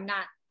comfortable where I'm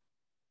not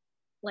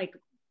like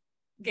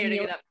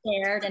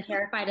scared and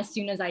terrified as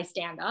soon as I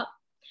stand up.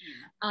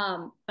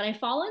 But I've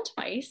fallen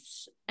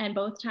twice, and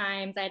both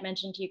times I had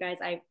mentioned to you guys,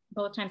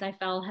 both times I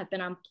fell have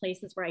been on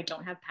places where I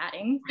don't have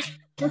padding,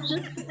 which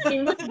just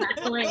seems like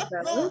that's the way it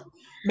goes.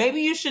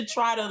 Maybe you should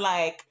try to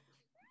like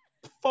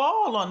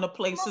fall on the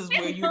places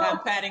where you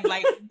have padding,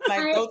 like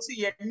go to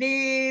your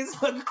knees.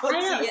 I know.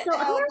 So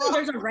apparently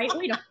there's a right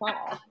way to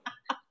fall.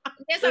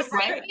 There's a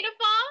right way to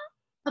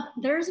fall?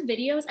 There's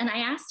videos, and I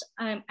asked,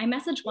 I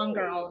messaged one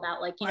girl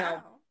about like,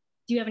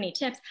 do you have any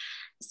tips?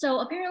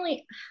 So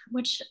apparently,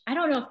 which I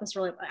don't know if this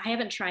really, I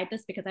haven't tried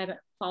this because I haven't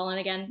fallen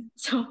again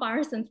so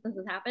far since this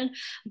has happened,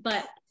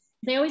 but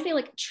they always say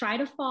like, try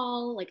to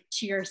fall like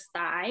to your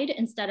side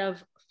instead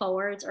of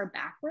forwards or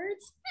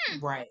backwards.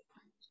 Right.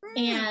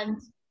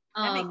 And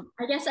I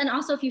guess, and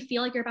also if you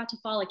feel like you're about to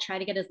fall, like try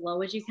to get as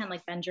low as you can,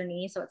 like bend your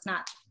knee so it's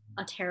not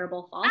a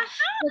terrible fall. But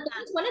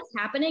when it's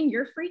happening,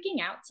 you're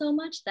freaking out so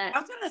much that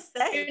I was gonna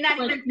say you're not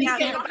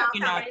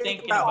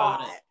thinking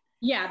about it.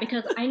 Yeah,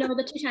 because I know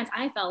the 2 times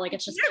I felt like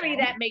it's just theory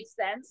that makes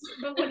sense,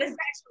 but when it's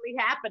actually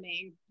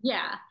happening,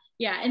 yeah,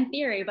 in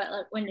theory, but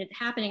like, when it's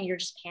happening, you're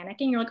just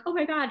panicking. You're like, oh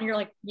my god, and you're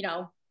like,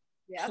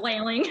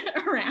 flailing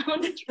around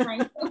trying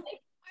to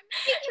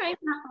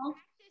not fall.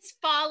 It's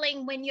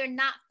falling when you're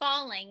not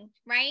falling,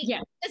 right?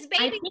 Yeah, because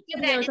babies do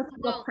that in the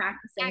womb.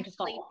 Practicing to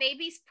fall.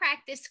 Babies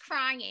practice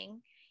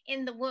crying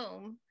in the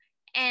womb,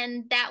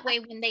 and that way,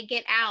 when they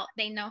get out,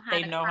 they know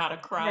how to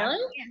cry. Really?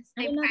 Yes,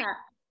 I didn't know that.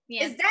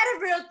 Yeah. Is that a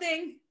real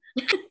thing?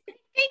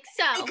 think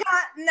so.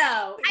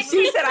 No.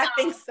 She said, I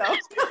think so.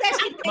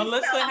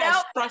 Melissa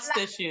has trust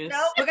issues.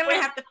 Nope. We're going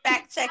to have to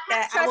fact check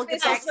that. I will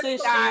get back to you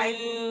guys.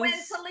 When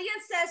Talia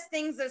says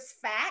things as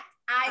fact,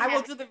 I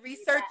will do the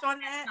research on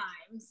that.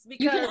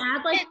 Because you can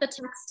add like the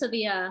text to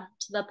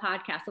the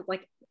podcast of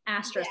like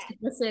asterisk. Yeah.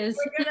 This is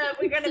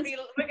we're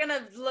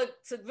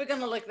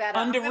gonna look that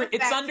up.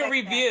 It's under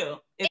review.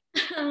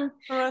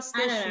 Trust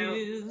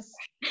issues.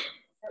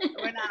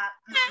 We're not.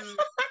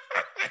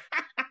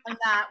 I'm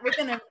not. We're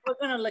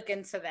gonna look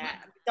into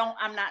that.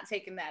 I'm not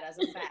taking that as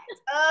a fact.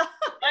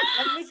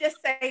 Let me just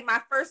say, my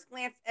first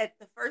glance at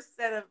the first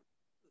set of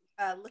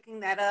looking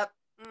that up.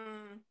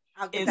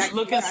 It's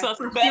looking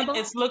suspect.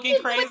 It's looking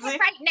crazy right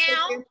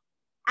now.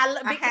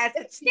 I had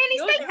to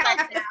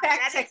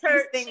fact check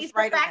these things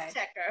right away.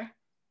 Checker.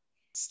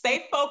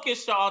 Stay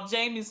focused, y'all.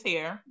 Jamie's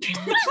here. We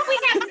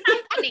have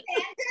company.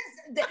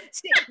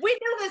 We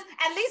knew this.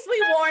 At least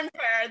we warned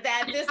her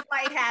that this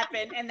might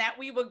happen and that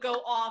we would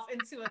go off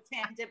into a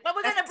tangent. But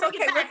we're gonna bring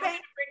it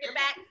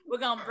back. We're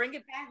gonna bring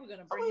it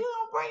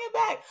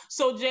back.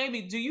 So,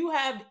 Jamie, do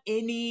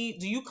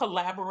you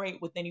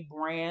collaborate with any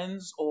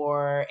brands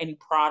or any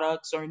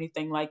products or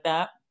anything like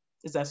that?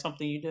 Is that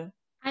something you do?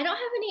 I don't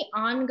have any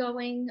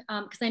ongoing,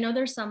 because I know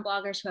there's some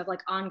bloggers who have like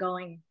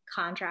ongoing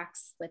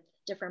contracts with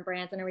different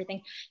brands and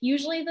everything.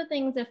 Usually the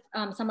things, if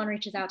someone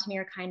reaches out to me,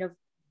 are kind of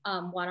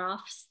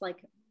one-offs,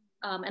 like,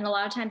 and a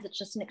lot of times it's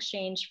just an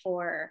exchange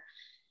for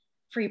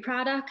free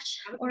product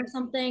or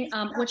something.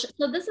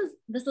 So this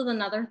is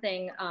another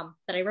thing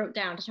that I wrote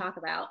down to talk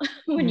about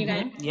when you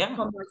guys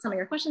told me some of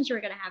your questions you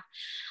were going to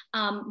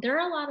have. There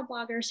are a lot of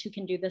bloggers who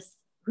do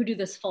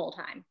this full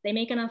time. They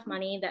make enough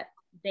money that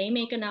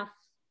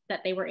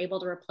they were able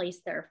to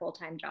replace their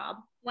full-time job.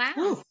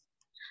 Wow.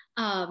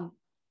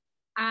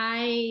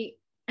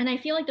 I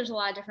feel like there's a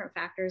lot of different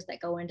factors that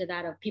go into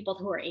that, of people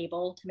who are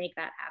able to make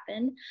that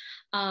happen.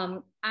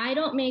 I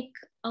don't make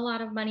a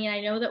lot of money. And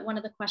I know that one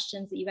of the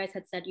questions that you guys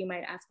had said you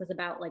might ask was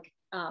about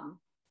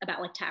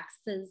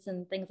taxes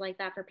and things like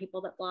that for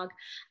people that blog.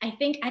 I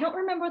don't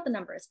remember what the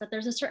number is, but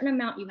there's a certain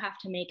amount you have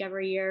to make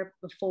every year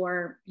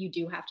before you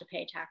do have to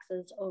pay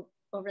taxes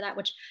over that,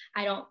 which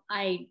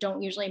I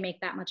don't usually make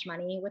that much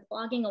money with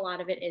blogging. A lot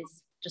of it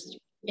is just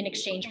in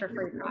exchange for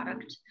free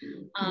product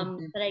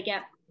that I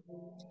get.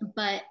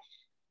 But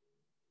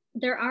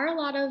there are a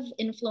lot of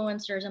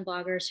influencers and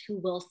bloggers who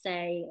will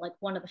say, like,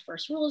 one of the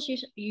first rules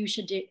you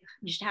should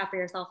have for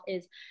yourself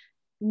is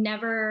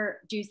never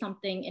do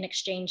something in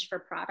exchange for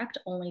product,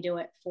 only do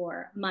it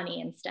for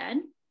money instead.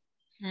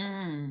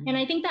 And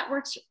I think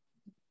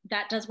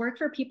that does work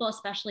for people,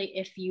 especially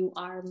if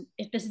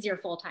this is your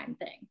full-time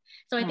thing.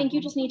 So I think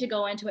you just need to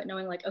go into it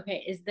knowing, like,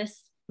 okay, is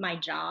this my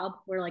job?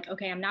 We're like,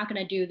 okay, I'm not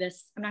going to do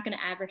this. I'm not going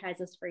to advertise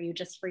this for you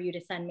just for you to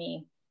send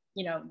me,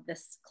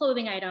 this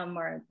clothing item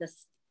or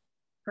this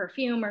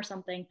perfume or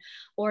something.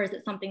 Or is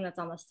it something that's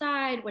on the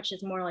side, which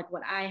is more like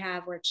what I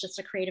have, where it's just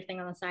a creative thing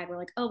on the side. We're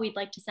like, oh, we'd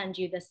like to send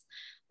you this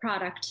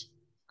product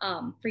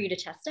for you to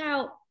test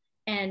out.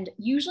 And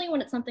usually when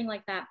it's something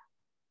like that,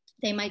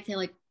 they might say,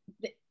 like,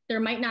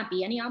 there might not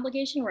be any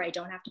obligation where I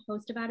don't have to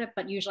post about it,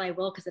 but usually I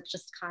will, because it's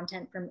just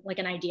content from, like,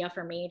 an idea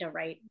for me to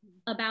write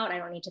about. I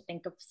don't need to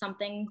think of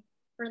something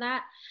for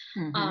that.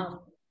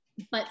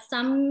 But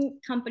some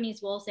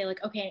companies will say,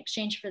 like, okay, in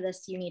exchange for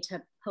this, you need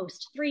to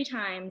post 3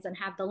 times and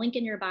have the link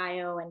in your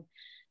bio and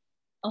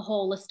a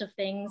whole list of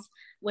things,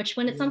 which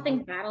when it's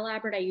something that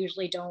elaborate, I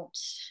usually don't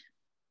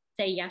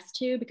say yes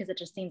to, because it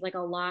just seems like a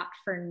lot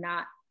for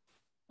not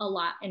a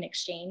lot in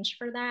exchange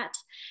for that.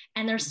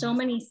 And there's so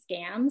many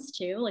scams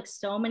too. Like,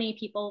 so many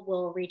people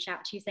will reach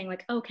out to you saying,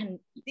 like, oh, can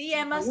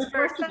DM us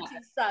for such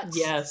and such.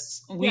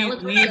 Yes,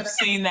 we've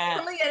seen that.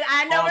 Talia,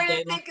 I know where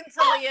you're thinking,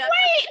 Talia.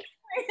 Wait.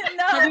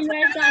 No, have you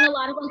guys gotten a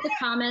lot of, like, the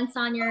comments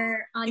on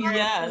your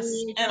yes,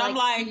 page, and I'm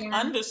like,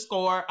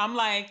 underscore. I'm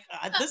like,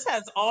 this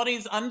has all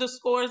these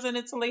underscores in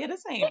it, Talia.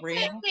 This ain't real.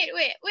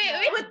 Wait.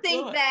 I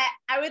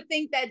would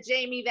think that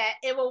Jamie, that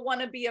it will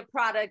want to be a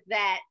product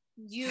that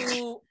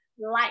you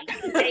like,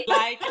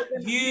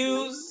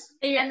 use,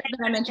 and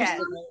I'm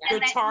interested in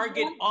your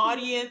target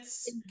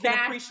audience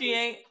can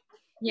appreciate.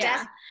 Yeah,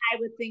 that's what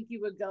I would think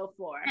you would go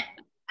for.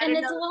 And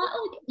it's a lot,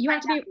 like, you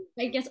have to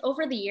be, I guess,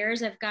 over the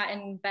years, I've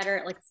gotten better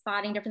at, like,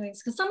 spotting different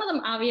things. Because some of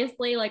them,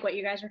 obviously, like what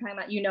you guys were talking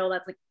about,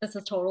 that's like, this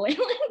is totally, like,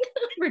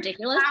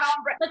 ridiculous.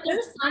 But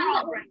there's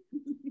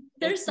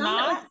some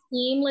that like,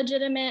 seem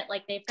legitimate,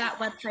 like they've got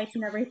websites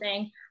and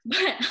everything.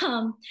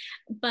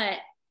 But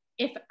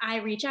if I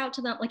reach out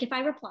to them, like, if I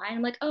reply and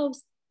I'm like, oh,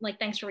 like,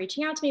 thanks for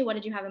reaching out to me, what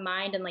did you have in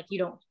mind? And, like, you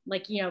don't,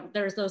 like,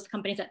 there's those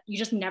companies that you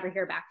just never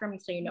hear back from,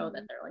 so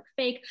that they're, like,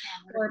 fake.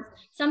 Or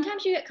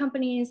sometimes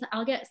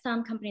I'll get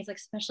some companies, like,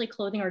 especially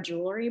clothing or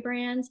jewelry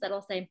brands,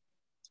 that'll say,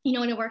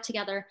 when you work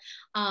together,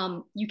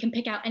 you can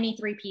pick out any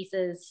 3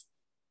 pieces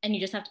and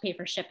you just have to pay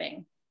for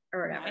shipping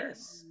or whatever.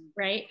 Nice.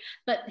 Right?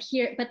 But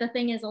the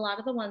thing is, a lot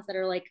of the ones that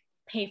are like,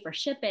 pay for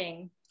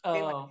shipping,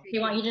 they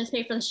want you to just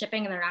pay for the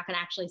shipping, and they're not going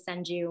to actually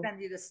send you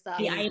the stuff,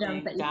 the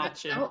items that you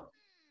gotcha.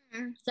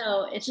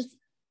 So it's just,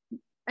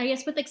 I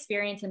guess with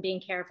experience and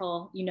being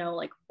careful, you know,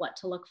 like what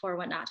to look for,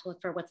 what not to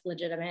look for, what's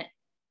legitimate.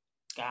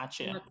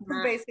 Gotcha.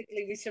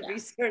 Basically, we should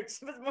research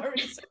with more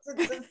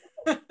research.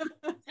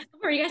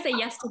 Or you guys say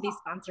yes to these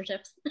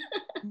sponsorships.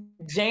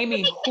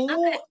 Jamie,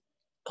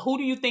 who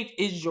do you think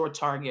is your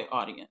target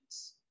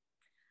audience?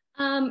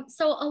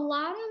 So a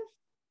lot of,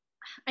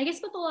 I guess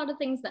with a lot of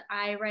things that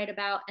I write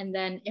about, and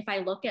then if I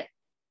look at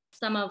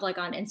some of like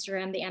on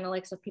Instagram, the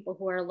analytics of people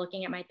who are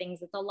looking at my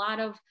things, it's a lot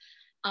of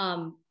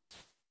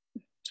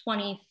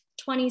 20s,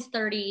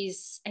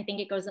 30s. I think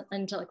it goes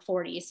into like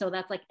 40s. So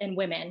that's like in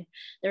women.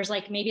 There's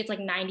like, maybe it's like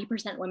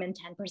 90% women,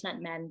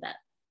 10% men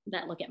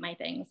that look at my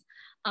things.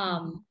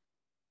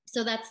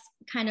 So that's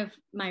kind of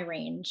my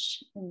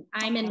range. And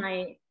I'm in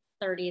my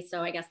 30s,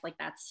 so I guess like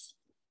that's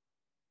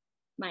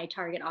my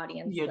target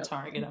audience. Your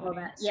target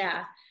audience.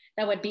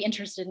 That would be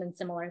interested in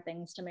similar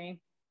things to me.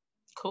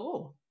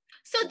 Cool.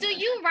 So do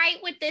you write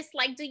with this,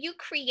 like, do you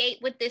create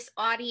with this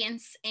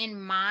audience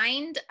in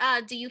mind?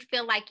 Do you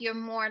feel like you're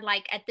more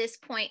like at this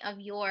point of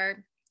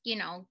your, you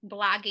know,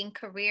 blogging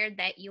career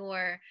that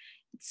you're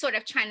sort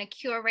of trying to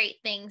curate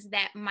things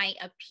that might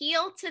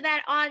appeal to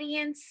that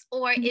audience?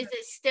 Or is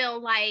it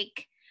still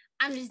like,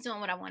 I'm just doing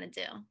what I want to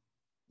do?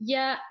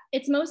 Yeah,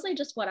 it's mostly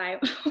just what I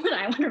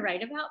want to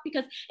write about,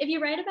 because if you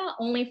write about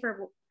only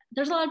for,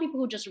 there's a lot of people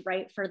who just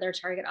write for their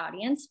target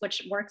audience,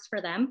 which works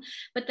for them.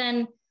 But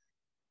then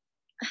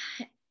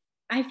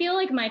I feel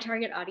like my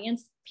target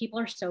audience, people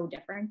are so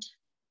different,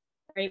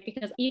 right?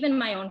 Because even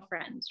my own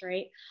friends,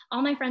 right?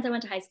 All my friends I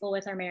went to high school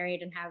with are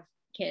married and have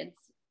kids,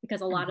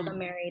 because a lot of them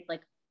married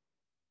like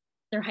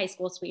their high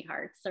school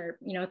sweethearts or,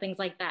 you know, things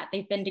like that.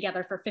 They've been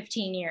together for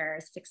 15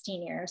 years,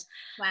 16 years.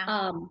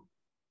 Wow.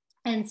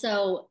 And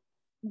so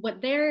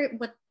what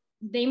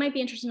they might be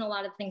interested in a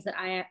lot of things that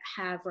I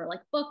have, or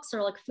like books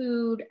or like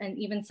food and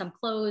even some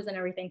clothes and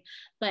everything.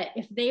 But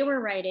if they were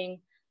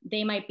writing,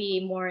 they might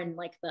be more in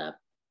like the,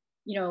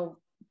 you know,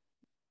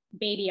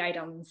 baby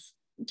items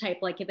type,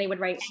 like if they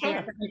would write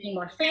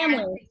more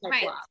family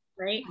type blog,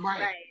 right?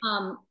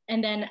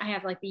 And then I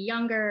have like the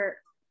younger,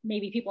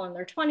 maybe people in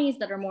their 20s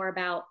that are more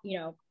about, you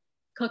know,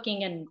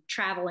 cooking and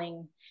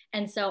traveling.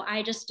 And so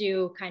I just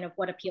do kind of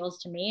what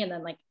appeals to me, and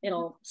then like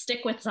it'll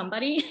stick with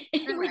somebody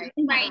in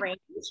that range,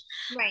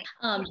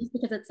 just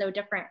because it's so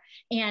different.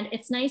 And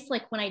it's nice,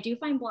 like when I do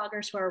find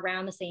bloggers who are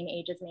around the same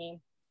age as me,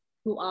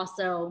 who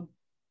also,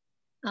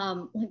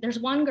 there's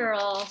one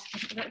girl,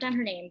 I wrote down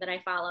her name, that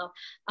I follow.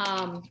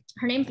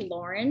 Her name's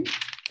Lauren.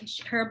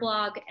 Her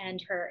blog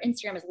and her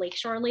Instagram is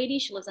Lakeshore Lady.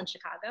 She lives in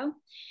Chicago.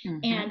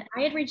 And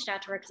I had reached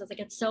out to her because I was like,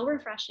 it's so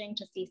refreshing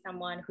to see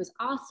someone who's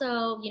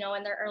also, you know,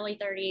 in their early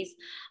 30s,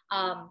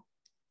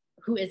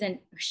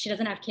 she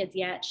doesn't have kids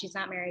yet. She's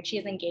not married. She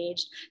is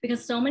engaged.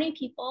 Because so many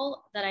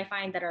people that I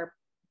find that are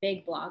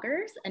big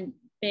bloggers and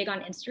big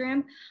on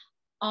Instagram,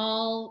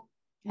 all,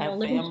 you know,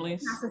 living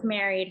families,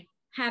 married,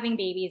 having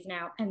babies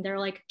now, and they're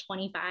like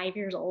 25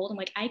 years old. I'm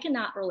like, I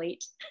cannot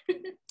relate.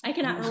 I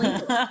cannot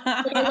relate.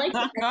 Like, I like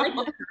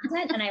the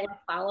content and I like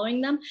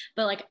following them,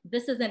 but like,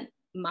 this isn't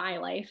my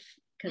life,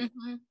 because,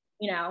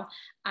 you know,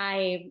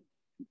 I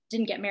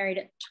didn't get married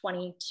at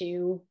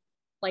 22,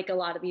 like a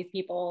lot of these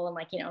people, and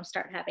like, you know,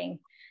 start having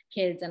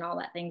kids and all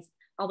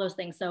those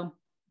things. So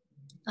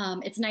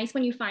it's nice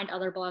when you find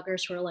other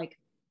bloggers who are like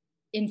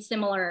in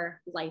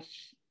similar life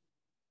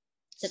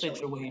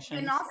situation.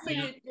 And also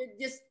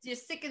you're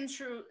sticking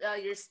true,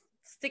 you're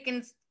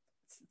sticking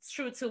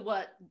true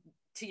to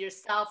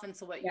yourself and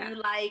to what you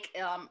like,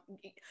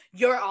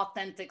 your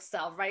authentic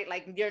self, right?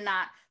 Like you're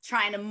not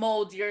trying to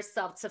mold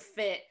yourself to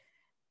fit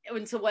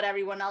into what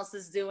everyone else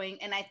is doing.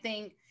 And I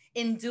think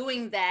in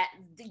doing that,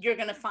 you're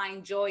going to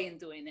find joy in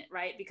doing it,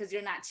 right? Because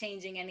you're not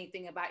changing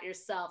anything about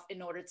yourself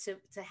in order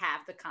to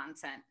have the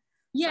content.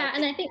 Yeah.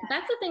 And I think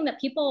that's the thing that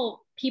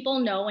people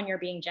know when you're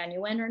being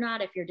genuine or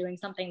not, if you're doing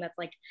something that's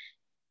like,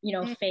 you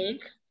know,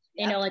 fake,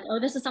 you know, like, oh,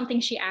 this is something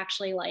she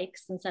actually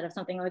likes, instead of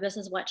something, oh, this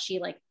is what she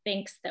like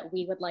thinks that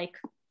we would like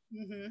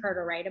her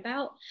to write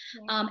about.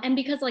 And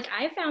because like,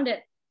 I found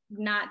it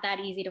not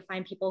that easy to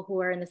find people who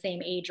are in the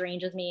same age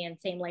range as me and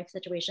same life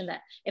situation,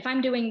 that if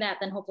I'm doing that,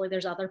 then hopefully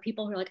there's other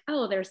people who are like,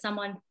 oh, there's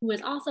someone who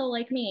is also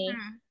like me,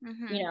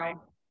 you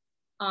know,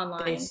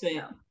 online.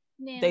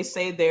 They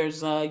say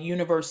there's a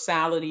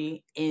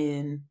universality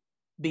in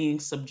being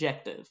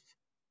subjective.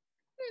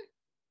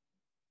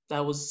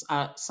 That was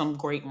some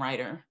great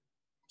writer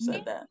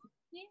said that.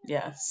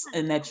 Yes.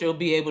 And that you'll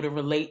be able to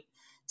relate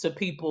to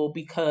people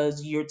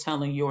because you're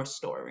telling your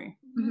story.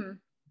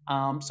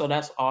 So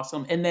that's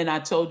awesome. And then I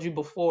told you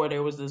before,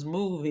 there was this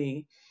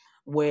movie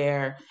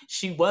where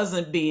she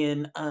wasn't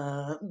being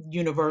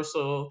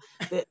universal.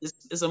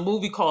 It's a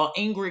movie called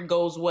Ingrid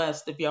Goes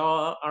West. If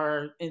y'all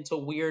are into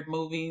weird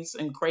movies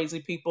and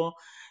crazy people,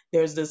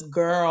 there's this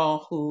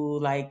girl who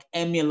like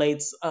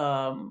emulates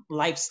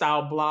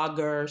lifestyle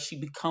blogger. She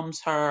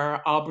becomes her,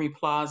 Aubrey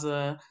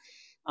Plaza.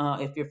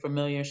 If you're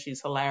familiar,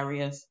 she's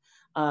hilarious.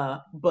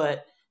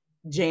 But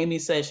Jamie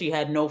said she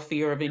had no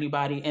fear of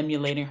anybody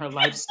emulating her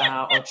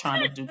lifestyle or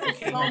trying to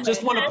duplicate her.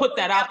 Just want to put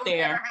that out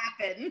there.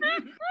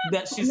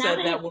 That she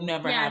said that will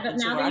never happen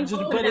to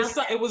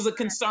her. It was a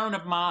concern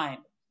of mine.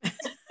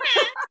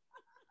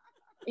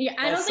 Yeah,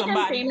 I don't think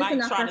I'm famous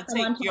enough for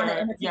someone to want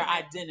to imitate your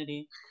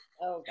identity.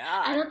 Oh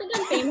God. I don't think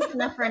I'm famous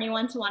enough for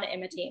anyone to want to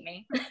imitate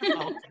me.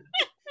 Okay.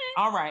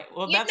 All right.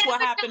 Well, that's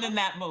what happened in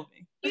that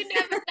movie. You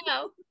never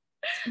know.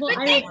 Well,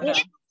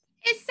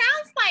 it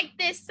sounds like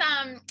this.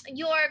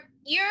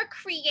 You're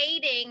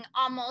creating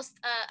almost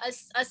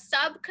a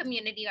sub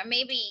community, or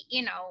maybe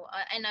in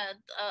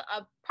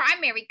a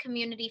primary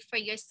community for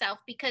yourself,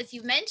 because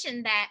you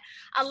mentioned that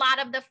a lot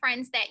of the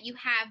friends that you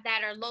have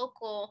that are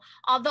local,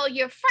 although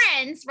you're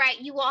friends, right?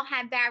 You all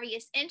have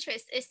various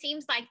interests. It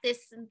seems like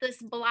this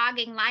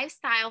blogging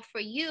lifestyle for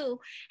you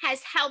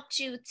has helped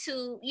you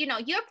to,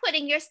 you're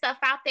putting your stuff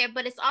out there,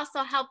 but it's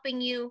also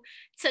helping you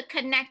to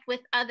connect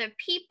with other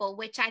people,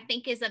 which I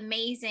think is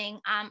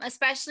amazing,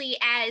 especially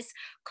as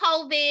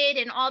COVID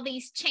and all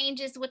these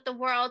changes with the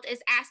world is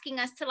asking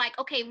us to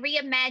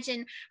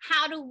reimagine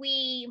how do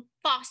we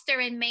foster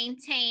and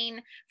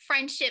maintain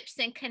friendships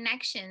and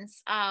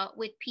connections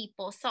with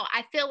people. So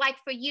I feel like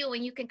for you,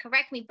 and you can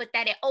correct me, but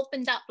that it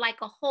opened up like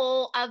a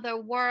whole other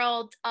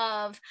world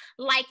of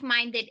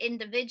like-minded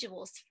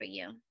individuals for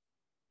you.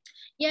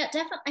 Yeah,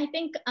 definitely. I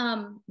think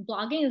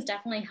blogging has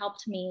definitely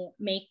helped me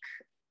make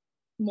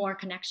more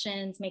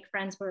connections, make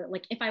friends. Where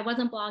like if I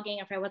wasn't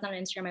blogging, if I wasn't on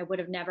Instagram, I would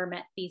have never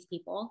met these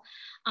people.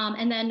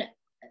 And then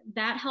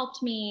that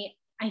helped me,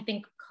 I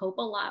think, cope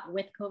a lot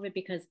with COVID,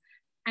 because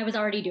I was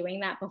already doing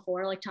that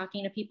before, like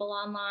talking to people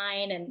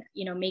online and,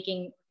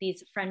 making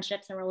these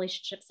friendships and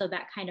relationships. So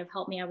that kind of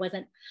helped me. It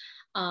wasn't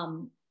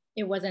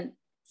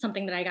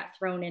something that I got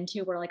thrown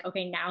into where like,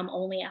 okay, now I'm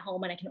only at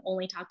home and I can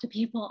only talk to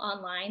people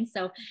online.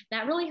 So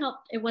that really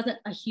helped. It wasn't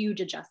a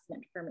huge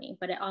adjustment for me,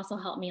 but it also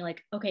helped me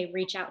like, okay,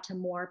 reach out to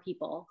more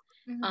people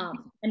and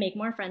make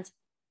more friends.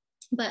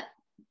 But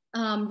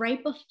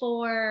right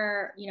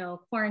before,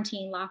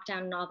 quarantine,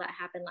 lockdown and all that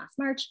happened last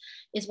March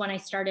is when I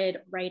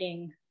started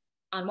writing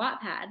on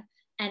Wattpad.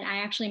 And I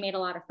actually made a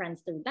lot of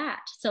friends through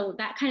that. So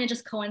that kind of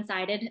just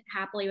coincided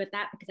happily with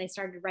that, because I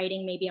started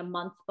writing maybe a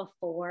month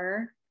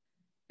before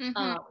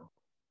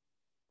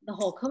the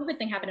whole COVID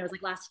thing happened. It was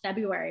like last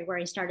February where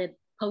I started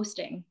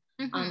posting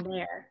on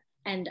there,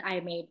 and I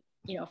made,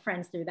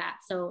 friends through that.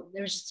 So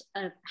there was just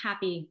a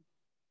happy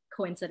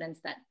coincidence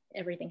that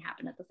everything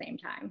happened at the same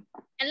time.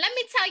 And let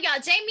me tell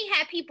y'all, Jamie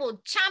had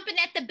people chomping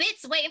at the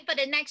bits waiting for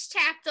the next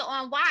chapter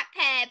on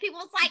Wattpad. People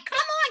was like, come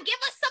on, give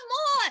us some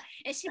more.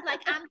 And she's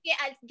like,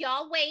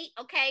 y'all wait,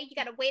 okay? You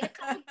gotta wait a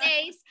couple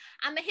days.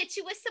 I'm gonna hit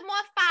you with some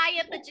more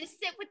fire, but just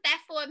sit with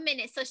that for a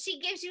minute. So she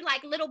gives you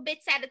like little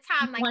bits at a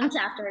time. Like one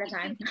chapter at a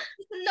time.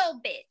 Just a little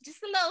bit,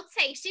 just a little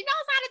taste. She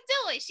knows how to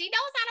do it. She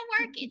knows how to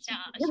work it,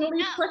 y'all.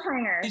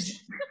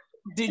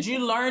 Did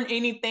you learn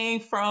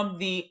anything from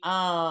the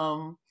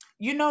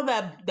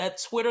that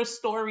Twitter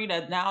story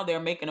that now they're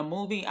making a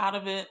movie out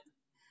of it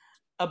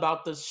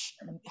about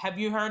have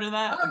you heard of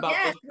that? About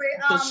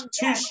the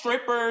two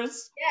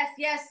strippers?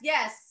 Yes.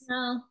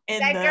 No.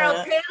 And that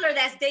girl Taylor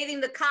that's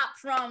dating the cop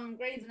from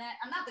Grey's Anatomy.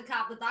 I'm not the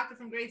cop, the doctor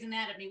from Grey's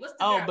Anatomy. What's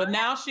the girl?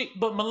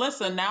 But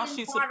Melissa, now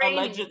she's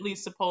allegedly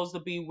supposed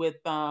to be with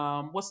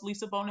what's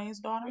Lisa Bonet's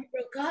daughter? They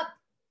broke up.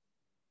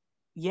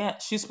 Yeah,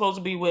 she's supposed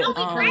to be with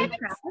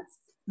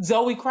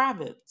Zoe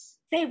Kravitz.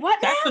 Say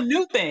what? That's a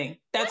new thing.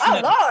 That's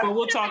Lord. But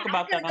we'll talk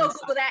about that. Go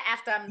Google that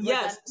after I'm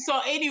Yes. So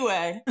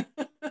anyway,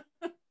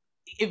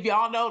 if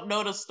y'all don't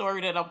know the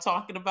story that I'm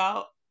talking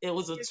about, it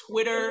was a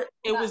Twitter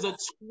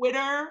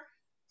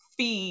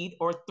feed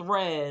or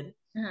thread,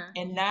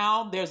 and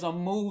now there's a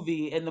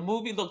movie, and the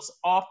movie looks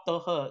off the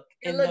hook.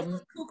 It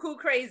looks cuckoo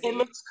crazy. It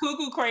looks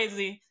cuckoo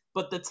crazy,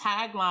 but the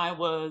tagline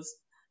was,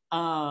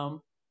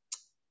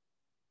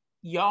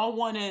 y'all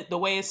wanted, the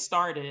way it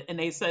started, and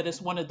they said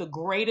it's one of the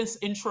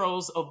greatest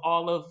intros of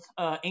all of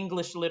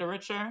English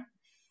literature.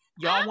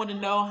 Y'all want to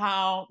know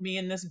how me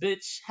and this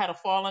bitch had a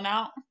falling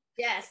out?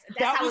 Yes,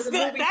 that's how the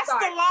movie that's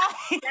starts. The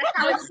line. That's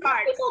how it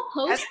starts.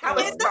 That's how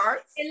it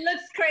starts. It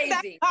looks crazy.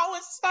 That's how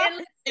it starts.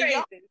 It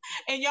looks crazy.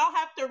 And y'all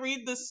have to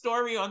read the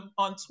story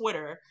on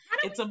Twitter.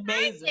 It's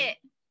amazing.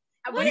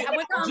 We're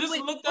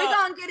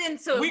gonna get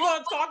into it. We're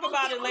gonna talk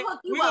about it. Like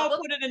we're gonna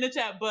put it in the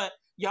chat. But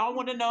y'all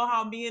want to know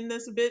how me and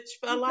this bitch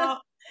fell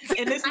out?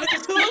 And this bitch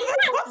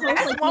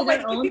that's one way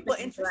to keep people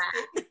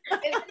interested.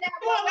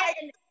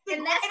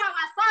 And that's how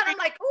I thought. I'm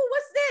like, oh,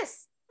 what's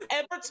this?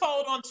 Ever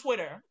told on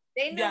Twitter.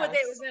 They knew what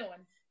they was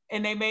doing.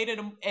 And they made it,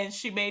 and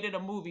she made it a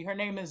movie. Her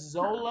name is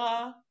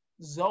Zola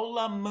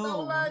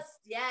Moon.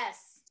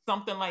 Yes.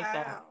 Something like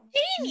that.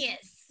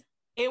 Genius.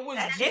 It was.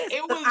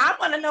 I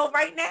want to know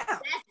right now.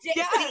 That's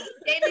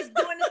Jamie's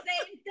doing the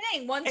same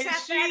thing, one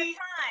chapter at a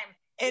time.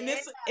 And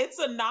it's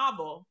a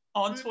novel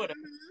on Twitter.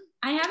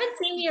 I haven't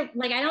seen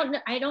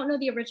I don't know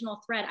the original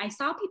thread. I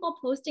saw people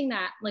posting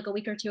that like a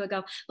week or two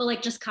ago, but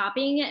like just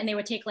copying it, and they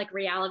would take like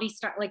reality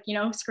star, like,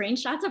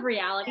 screenshots of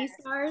reality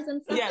stars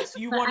and stuff. Yes,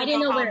 you want to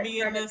know how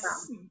me and this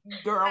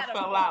girl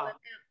fell out.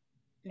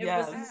 It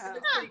was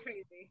pretty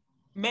crazy.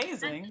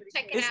 Amazing.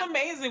 It's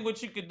amazing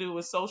what you could do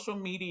with social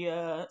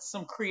media,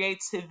 some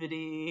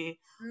creativity,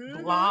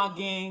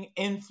 blogging,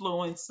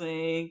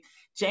 influencing.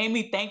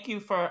 Jamie, thank you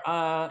for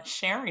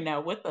sharing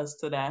that with us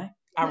today.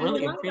 I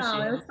really appreciate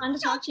it. It was fun to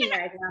talk to you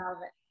guys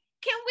about it.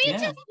 Can we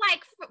just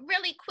like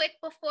really quick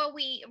before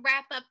we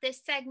wrap up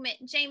this segment,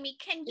 Jamie,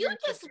 can you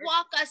just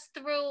walk us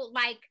through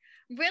like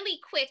really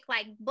quick,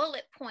 like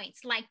bullet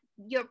points, like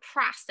your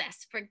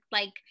process for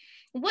like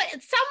what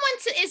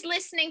someone is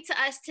listening to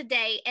us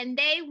today and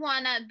they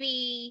want to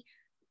be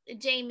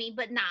Jamie,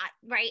 but not,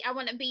 right? I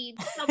want to be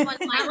someone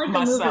like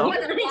myself.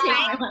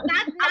 Right?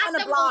 Not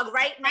the blog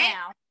right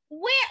now.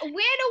 Where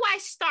do I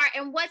start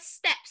and what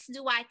steps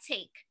do I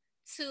take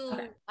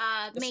to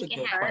make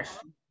it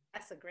happen?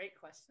 That's a great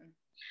question.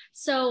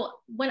 So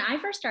when I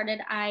first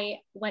started, I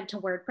went to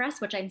WordPress,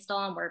 which I'm still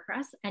on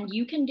WordPress, and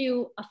you can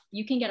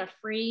get a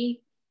free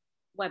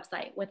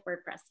website with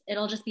WordPress.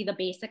 It'll just be the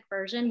basic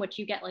version, which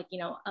you get like, you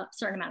know, a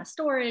certain amount of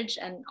storage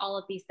and all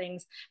of these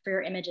things for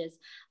your images.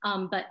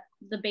 But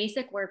the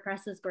basic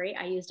WordPress is great.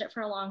 I used it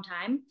for a long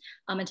time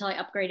until I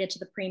upgraded to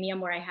the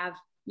premium where I have,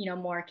 you know,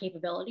 more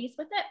capabilities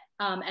with it.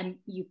 And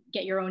you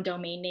get your own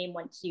domain name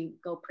once you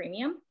go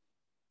premium.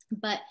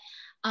 But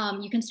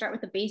you can start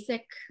with the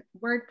basic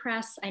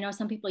WordPress. I know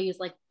some people use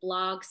like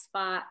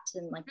Blogspot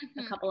and like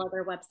a couple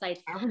other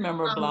websites. I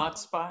remember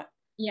Blogspot.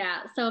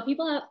 Yeah, so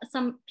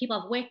some people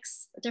have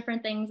Wix,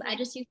 different things. I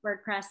just use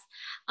WordPress.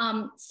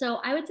 So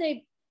I would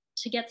say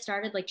to get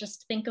started, like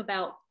just think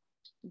about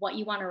what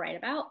you want to write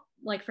about.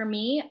 Like for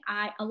me,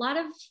 a lot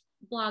of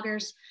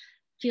bloggers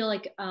feel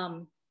like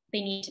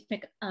they need to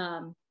pick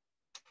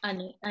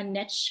a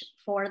niche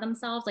for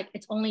themselves. Like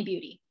it's only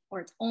beauty or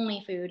it's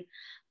only food.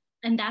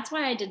 And that's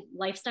why I did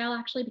lifestyle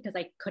actually, because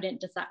I couldn't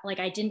decide, like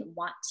I didn't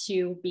want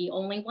to be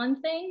only one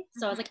thing.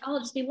 So I was like, oh, I'll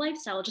just be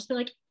lifestyle. I'll just be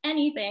like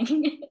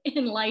anything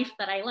in life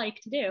that I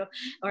like to do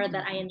or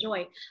that I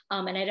enjoy.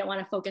 And I didn't want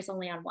to focus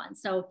only on one.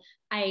 So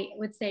I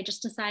would say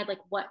just decide like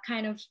what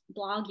kind of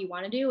blog you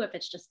want to do. If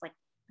it's just like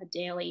a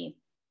daily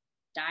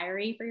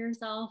diary for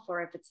yourself,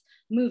 or if it's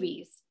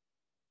movies,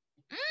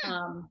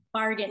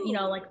 bargain, you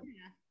know, like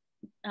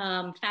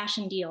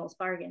fashion deals,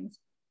 bargains,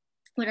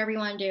 whatever you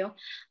want to do.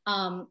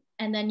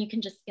 And then you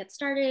can just get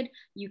started.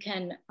 You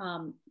can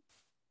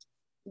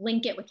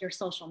link it with your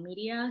social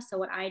media. So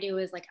what I do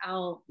is like,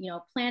 I'll, you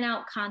know, plan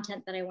out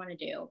content that I want to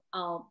do.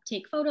 I'll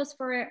take photos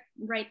for it,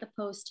 write the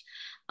post.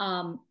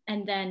 And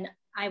then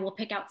I will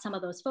pick out some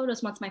of those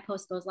photos once my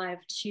post goes live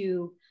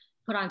to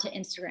put onto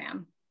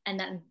Instagram. And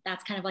then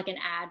that's kind of like an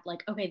ad,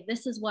 like, okay,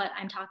 this is what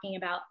I'm talking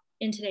about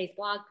in today's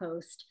blog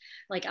post.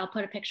 Like I'll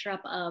put a picture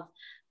up of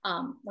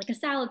like a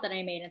salad that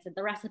I made and said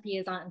the recipe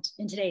is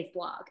in today's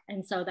blog.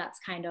 And so that's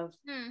kind of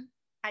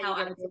how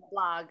you get the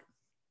blog.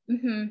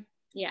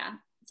 Yeah.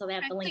 So they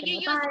have the link in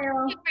the bio.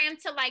 Instagram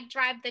to like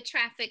drive the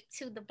traffic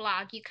to the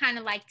blog. You kind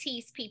of like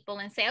tease people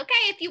and say,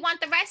 okay, if you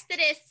want the rest of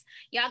this,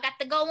 y'all got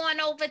to go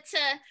on over to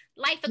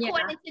Life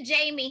According to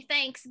Jamie.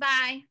 Thanks.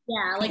 Bye.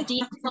 Yeah. Like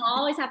I'll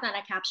always have that in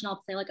a caption.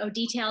 I'll say like, oh,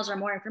 details or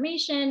more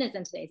information is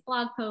in today's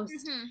blog post.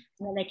 And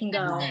then they can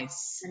go and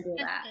do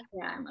that.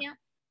 Yeah.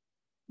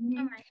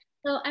 All right.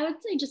 So I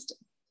would say just,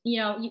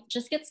 you know, you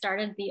just get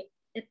started.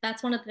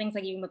 That's one of the things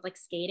like even with like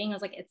skating, I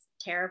was like, it's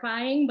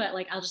terrifying, but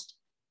like, I'll just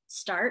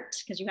start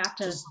because you have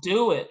to just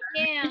do it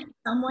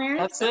somewhere.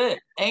 That's it.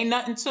 Ain't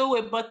nothing to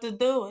it but to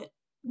do it.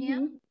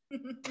 Yeah.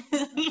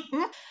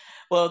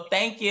 Well,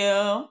 thank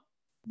you.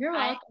 You're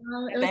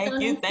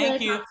welcome.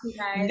 Thank you.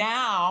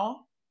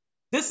 Now,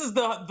 this is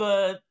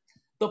the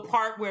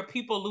part where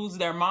people lose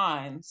their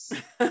minds.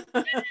 They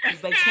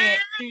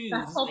can't choose.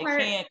 They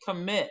can't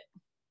commit.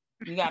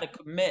 You got to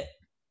commit.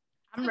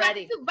 I'm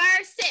ready.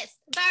 Ver-Sis.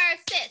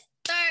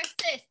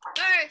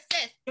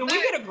 Can we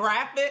get a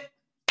graphic?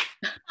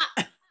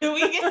 Can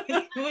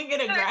we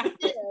get a graphic?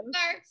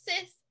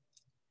 Ver-Sis.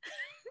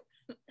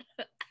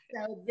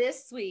 So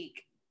this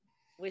week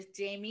with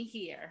Jamie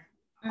here,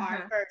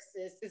 our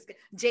Ver-Sis is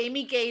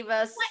Jamie gave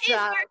us. What is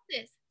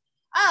Ver-Sis?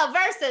 Oh,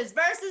 Ver-Sis.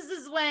 Ver-Sis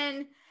is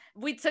when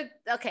we took.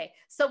 Okay,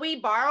 so we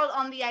borrowed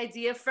on the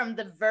idea from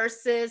the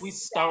Ver-Sis. We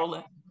stole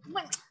it.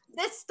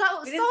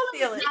 Stolen is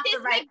not the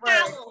right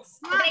word.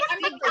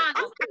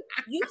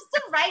 Used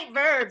to write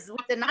verbs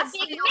with the not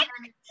steal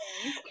anything.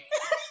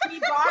 We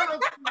borrowed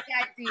the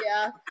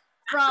idea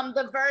from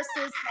the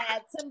Ver-Sis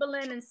that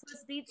Timbaland and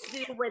Swiss Beats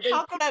do, where they.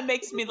 How come that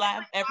makes me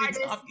laugh every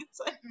time you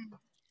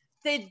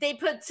say? They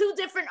put two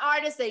different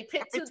artists. They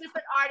pit two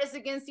different artists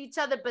against each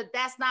other, but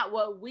that's not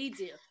what we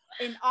do.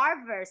 In our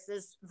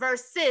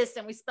Ver-Sis,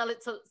 and we spell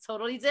it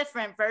totally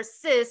different.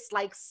 Ver-Sis,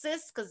 like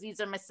sis, because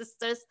these are my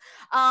sisters.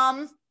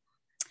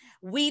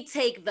 We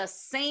take the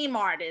same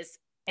artists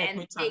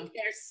and take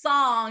their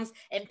songs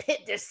and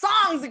pit their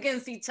songs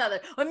against each other.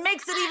 What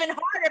makes it even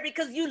harder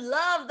because you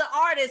love the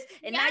artist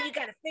and now you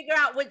got to figure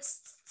out which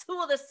two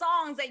of the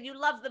songs that you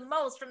love the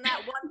most from that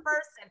one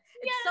person.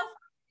 It's so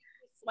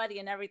sweaty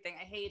and everything.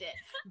 I hate it.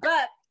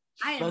 But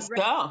I am ready.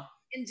 Go.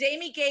 And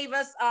Jamie gave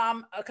us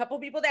a couple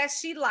people that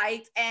she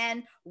liked,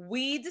 and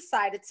we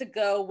decided to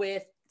go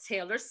with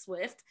Taylor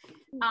Swift.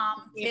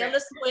 Taylor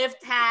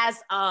Swift has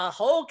a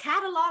whole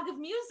catalog of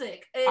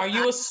music. Are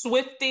you a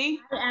Swiftie?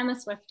 I am a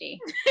Swiftie.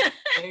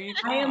 There you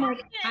go. I am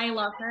like, I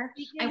love her.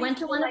 I went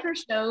to one of her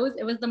shows.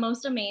 It was the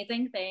most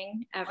amazing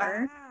thing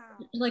ever.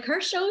 Wow. Like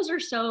her shows are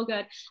so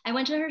good. I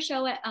went to her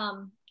show at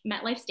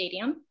MetLife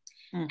Stadium.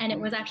 And it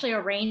was actually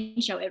a rain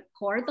show. It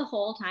poured the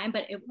whole time,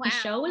 but the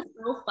show was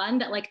so fun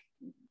that like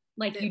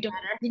you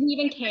didn't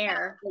even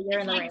care that you're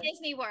in the rain. Like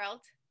Disney World.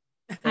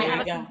 There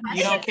you go.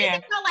 You don't care.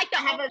 It's not like the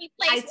only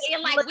place where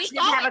you're like, we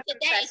going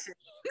today.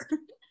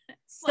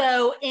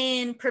 So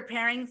in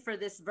preparing for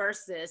this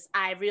Ver-Sis,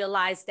 I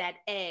realized that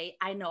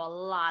I know a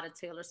lot of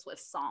Taylor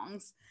Swift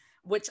songs,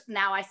 which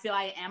now I feel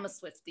I am a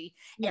Swiftie.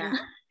 Yeah.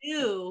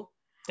 And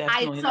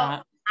Definitely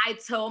not. I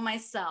told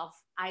myself,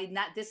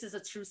 this is a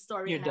true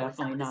story. You're and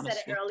definitely not said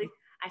a it early.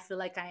 I feel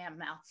like I am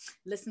now.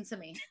 Listen to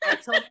me. I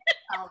told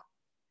myself,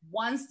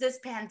 once this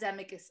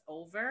pandemic is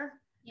over,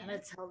 I'm gonna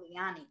tell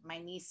Liani, my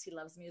niece, she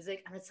loves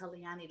music. I'm gonna tell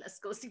Liani, let's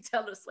go see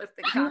Taylor Swift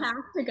in concert. You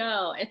have to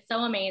go. It's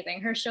so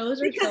amazing. Her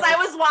shows are because I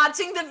was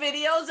watching the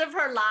videos of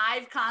her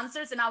live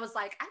concerts, and I was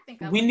like, I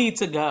think we need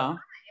to go.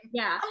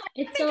 Yeah,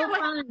 it's so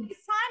fun. Time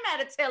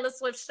at a Taylor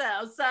Swift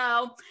show,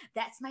 so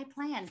that's my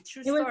plan.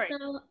 True story.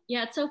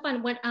 It's so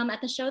fun. When at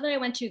the show that I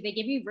went to, they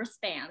give you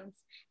wristbands,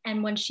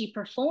 and when she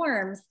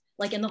performs,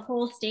 like in the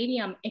whole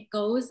stadium,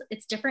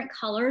 it's different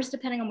colors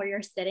depending on where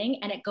you're sitting,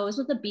 and it goes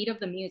with the beat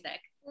of the music.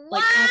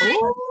 Like I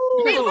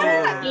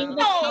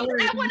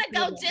want to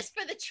go just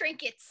for the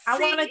trinkets. I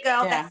want to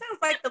go. That sounds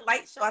like the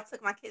light show I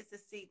took my kids to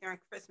see during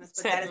Christmas.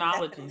 But that is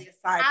definitely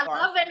a sidebar. I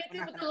love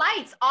anything with the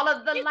lights. All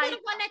of the lights.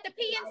 The one at the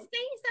PNC? Is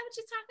that what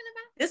you're talking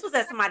about? This was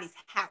at somebody's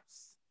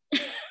house.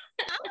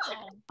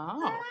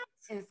 Oh.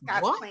 In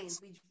Scotch Plains,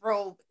 we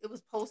drove. It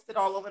was posted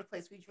all over the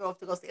place. We drove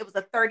to go see. It was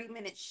a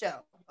 30-minute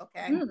show.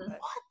 Okay. What?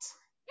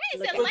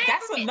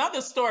 That's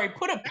another story.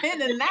 Put a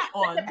pin in that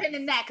one. Put a pin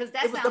in that because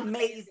that was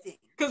amazing.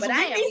 Because we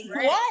need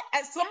what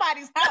at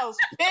somebody's house?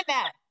 Pin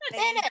that.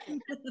 Pin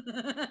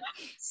it.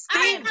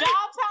 Steve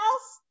Jobs'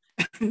 house?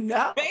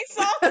 No.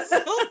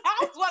 Bezos' whose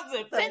house was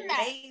it? Pin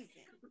that.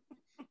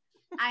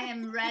 I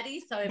am ready.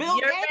 So if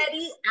you're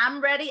ready,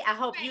 I'm ready. I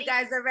hope you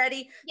guys are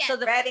ready. Yes. So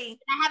I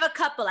have a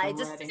couple. I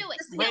just do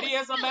it. Ready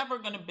as I'm ever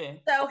gonna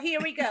be. So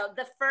here we go.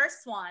 The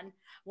first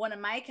one of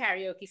my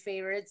karaoke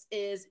favorites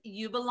is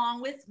 "You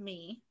Belong with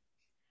Me."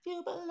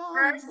 You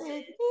belong with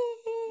me.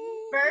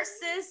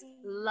 Versus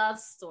 "Love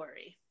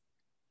Story."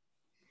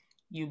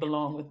 You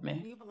belong with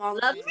me. You belong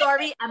Love with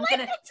Story. Me. I'm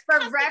gonna for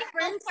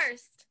reference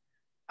first.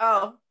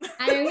 Oh,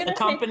 I'm gonna the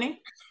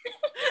company.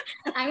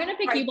 I'm gonna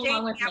pick "You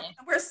Belong with Me."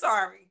 We're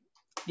sorry.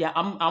 Yeah,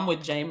 I'm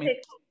with Jamie.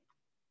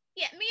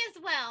 Yeah, me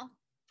as well.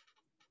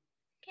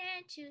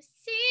 Can't you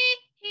see?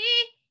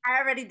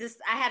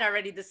 I had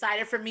already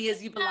decided for me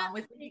is "You Belong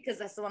with Me" because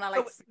that's the one I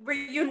like. So, were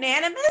you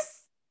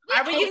unanimous?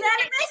 Are we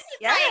unanimous?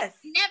 Yes.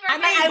 Never. I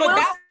mean, but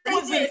that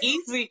wasn't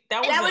easy.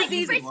 That was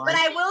easy. But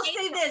I will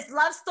say this: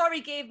 Love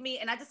Story gave me,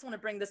 and I just want to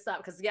bring this up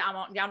because y'all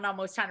know I'm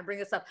always trying to bring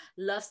this up.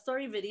 Love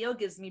Story video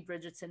gives me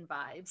Bridgerton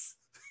vibes.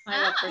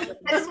 I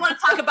just want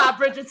to talk about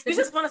Bridgerton. You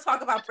just want to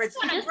talk about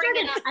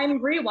Bridgerton. I'm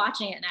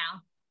rewatching it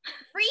now.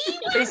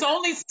 There's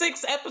only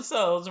 6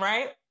 episodes,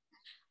 right?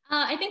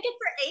 I think it's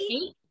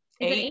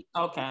for 8. 8?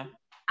 Okay.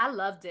 I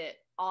loved it.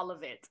 All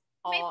of it.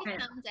 Maybe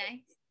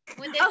someday.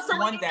 When there's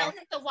one day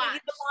to watch.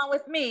 You belong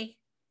with me.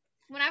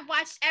 When I've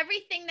watched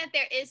everything that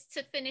there is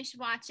to finish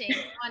watching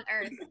on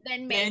Earth,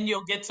 then maybe. Then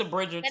you'll get to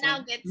Bridgerton. Then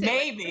I'll get to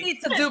maybe. We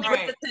need to do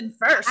Bridgerton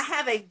first. I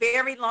have a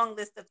very long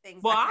list of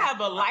things. Well, I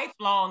have a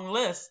lifelong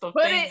list of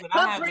things that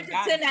I haven't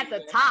gotten Bridgerton at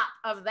the top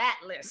of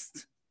that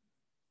list.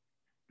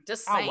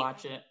 Just saying. I'll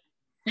watch it.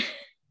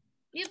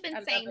 You've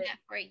been saying that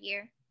for a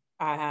year.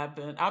 I have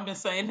been. I've been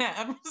saying that.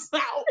 I'll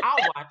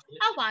watch it.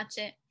 I'll watch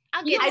it.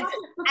 I'll get it.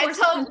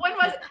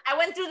 I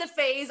went through the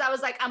phase. I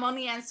was like, I'm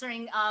only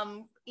answering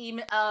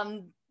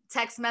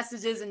text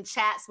messages and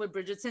chats with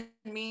Bridgerton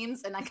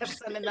memes, and I kept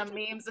sending them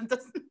memes and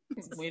just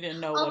we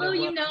didn't know. Although what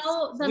it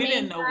was. we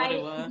didn't know what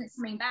it was.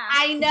 Coming back.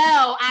 I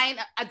know.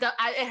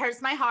 It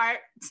hurts my heart.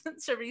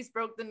 Charisse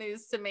broke the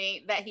news to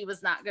me that he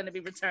was not going to be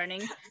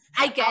returning.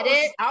 I get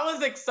it. I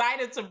was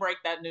excited to break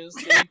that news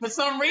to you for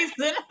some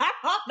reason. I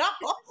don't know.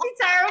 Is she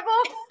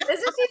terrible?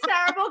 Isn't she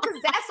terrible?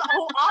 Because that's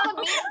all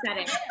the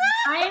memes.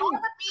 All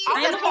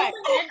the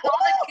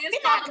kids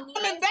call the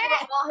memes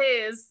were all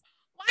his.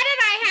 Why did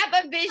I have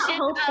a vision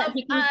of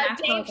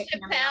Dave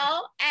Chappelle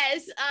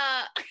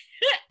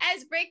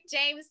as Rick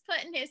James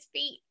putting his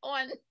feet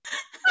on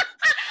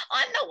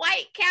the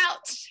white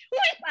couch?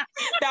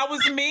 That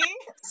was me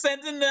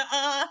sending the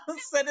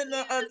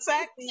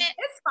text.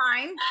 It's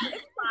fine.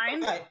 It's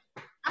fine. Right.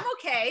 I'm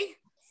okay.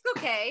 It's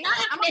okay.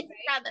 I'm okay.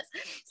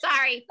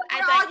 Sorry.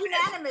 We're all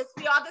unanimous.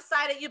 We all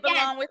decided you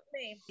belong with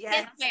me.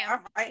 Yes, ma'am. All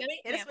right. Yes,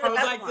 Hit us with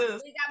like one.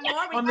 this. We got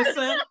more. On the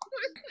scent.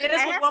 Hit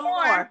us with one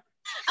more.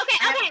 Okay.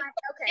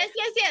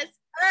 Yes.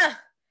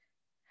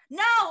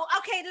 No,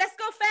 okay, let's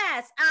go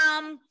fast.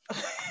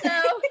 So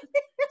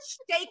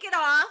Shake It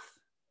Off.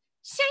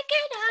 Shake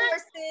It Off.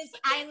 Versus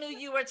I Knew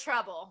You Were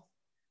Trouble.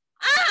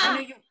 Oh, I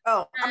knew you.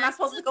 Oh, I'm not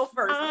supposed to go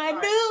first. I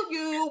knew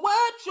you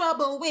were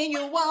trouble when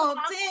you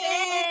walked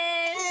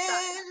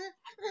in.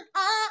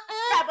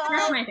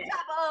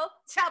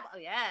 Trouble.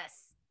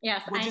 Yes.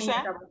 Yes, What'd I you knew you say?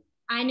 were trouble.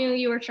 I knew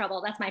you were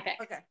trouble. That's my pick.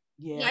 Okay.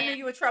 Yeah. I knew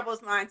you were trouble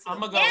is mine too.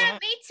 I'm gonna go. Yeah,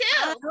 with me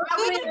too.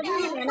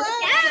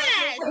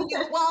 Yes. I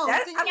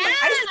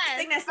used to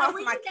sing that song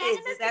to my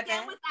kids. Is that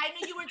bad? I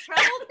knew you were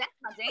trouble. That's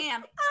my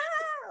jam.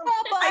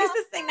 I used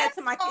to sing that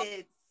to my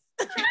kids.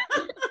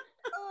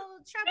 Oh,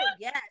 trouble.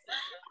 Yes.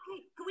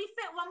 Okay, can we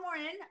fit one more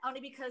in?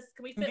 Only because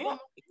can we fit one more?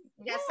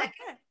 Yes,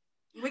 second.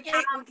 We came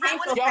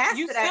so Yo, fast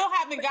you to still that.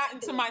 haven't gotten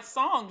to my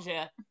songs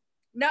yet.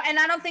 No, and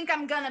I don't think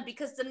I'm gonna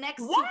because the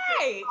next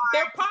Why?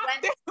 They're pop.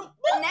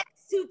 the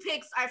next two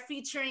picks are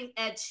featuring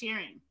Ed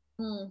Sheeran.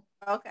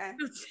 Okay.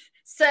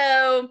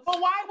 So, But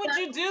why would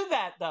you do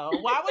that though?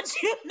 Why would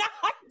you not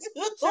do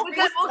Well, that?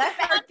 because let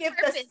her give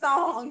the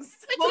songs.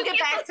 we'll get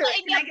back to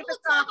it. Can I get the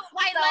song?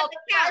 White So leather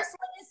the shirt. first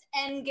one is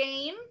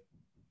Endgame,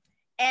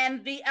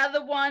 and the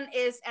other one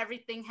is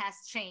Everything Has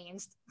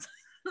Changed.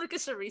 Look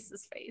at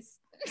Sharice's face.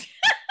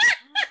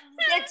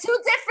 They're two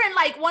different.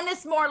 Like one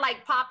is more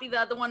like poppy, the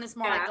other one is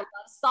more like a love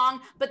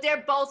song. But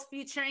they're both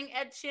featuring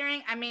Ed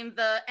Sheeran. I mean,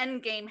 the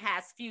Endgame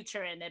has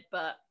Future in it,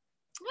 but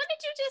What did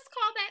you just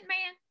call that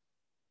man?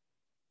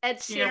 Ed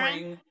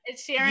Sheeran. Ed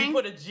Sheeran. You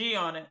put a G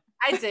on it.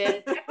 I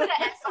did. I put an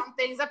S on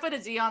things. I put a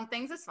G on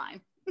things. It's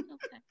fine.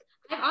 Okay.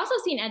 I've also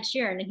seen Ed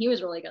Sheeran, and he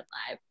was really good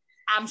live.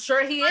 I'm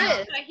sure he is.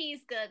 I'm sure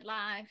he's good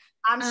live.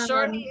 I'm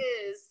sure he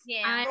is.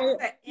 Yeah.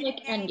 I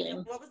pick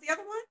Endgame. What was the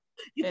other one?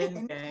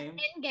 Endgame.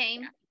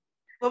 Endgame.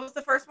 What was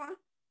the first one?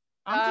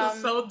 I'm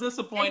just so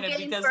disappointed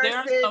Endgame because there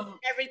are versus some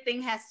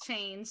Everything Has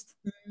Changed.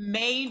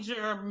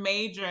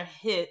 major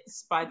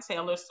hits by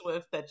Taylor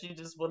Swift that you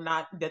just will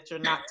not, that you're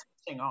not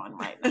touching on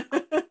right now.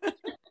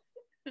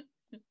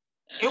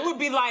 It would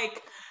be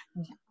like,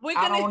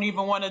 I don't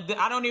even want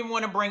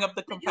to bring up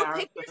the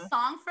comparison. You pick your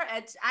song for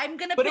Ed. I'm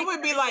gonna. But pick it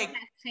would be like, Has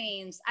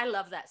Changed. I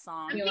love that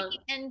song. I'm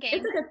picking Endgame.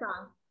 It's a good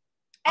song.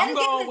 I'm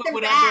going with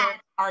whatever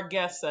our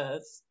guest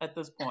says at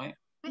this point.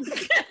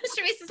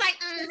 Sharice is like,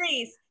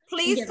 Sharice,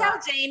 please tell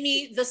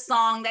Jamie the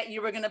song that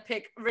you were gonna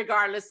pick,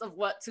 regardless of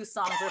what two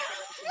songs are.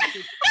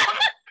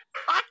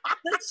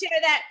 Let's share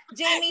that,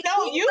 Jamie.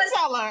 No, you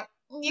tell her.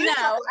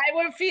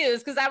 I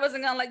refuse because I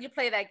wasn't gonna let you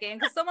play that game.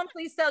 Because someone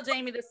please tell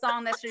Jamie the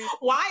song that she.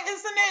 Why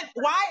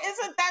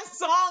isn't that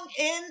song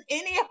in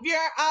any of your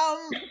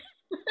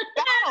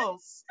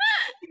battles?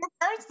 Your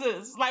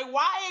verses? Like,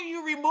 why are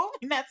you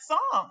removing that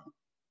song?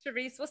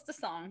 Sharice, what's the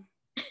song?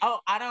 Oh,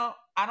 I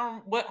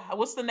don't.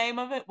 What's the name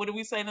of it? What did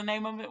we say the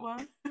name of it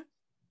was?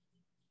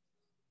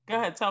 Go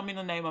ahead, tell me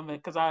the name of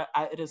it, because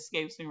it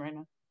escapes me right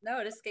now. No,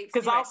 it escapes.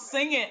 Because I'll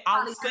sing it.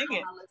 I'll sing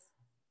it.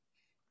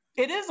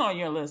 It is on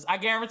your list. I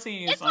guarantee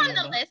you, it's on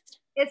the list.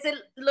 Is it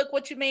Look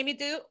What You Made Me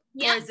Do?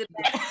 Yeah. Or is it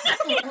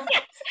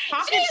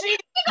How can she?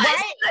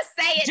 Right?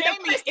 Say it.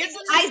 Jamie,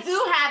 I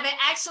do have it.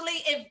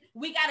 Actually, if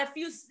you got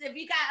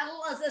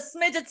a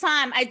smidge of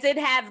time, I did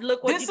have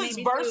Look What You Made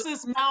Me Do. This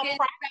is Ver-Sis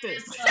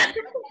malpractice.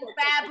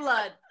 Bad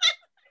blood.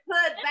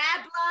 Put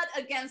Bad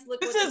Blood against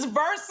Look This What is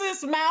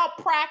Ver-Sis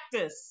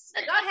malpractice.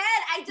 Go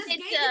ahead. I just gave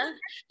you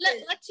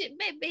Look what you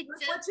made me Look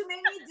do. What You Made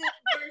Me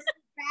Do versus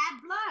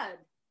Bad Blood.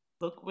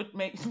 Look what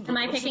makes. Am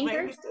I picking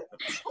first?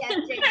 Yes,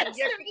 Jamie,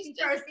 you're picking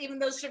first, even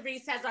though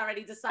Sharice has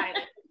already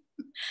decided.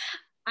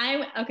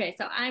 Okay,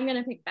 so I'm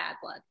gonna pick Bad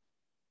Blood.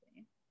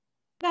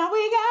 Now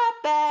we got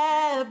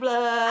bad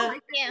blood.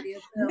 Yeah.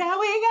 Now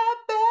we got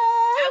I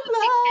bad would pick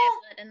blood.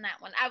 Bad Blood in that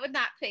one. I would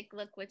not pick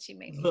Look What You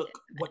Made Me Look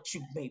what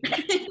you made me.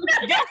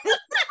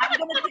 I'm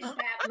gonna pick Bad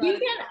Blood. You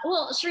can,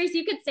 well, Sharice,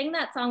 you could sing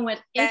that song with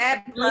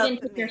Bad if you Blood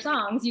didn't for pick your me.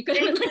 songs. You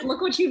could like,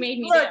 Look What You Made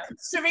Me Look, Do.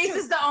 Sharice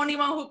is the only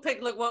one who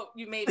picked Look What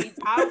You Made Me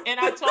Do.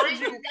 I told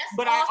you,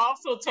 but I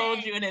also told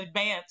saying. you in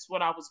advance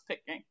what I was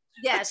picking.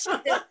 Yes, she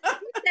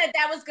said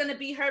that was gonna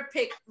be her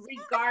pick,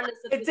 regardless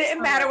of It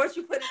didn't matter what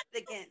you put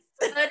it against.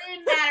 It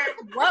didn't matter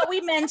what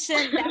we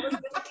mentioned. That was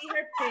gonna be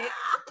her pick.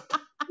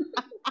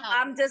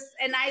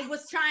 And I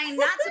was trying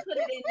not to put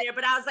it in there,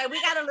 but I was like,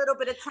 we got a little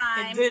bit of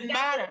time. It didn't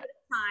matter.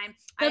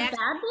 The Bad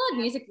Blood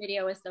music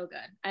video is so good.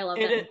 I love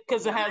it.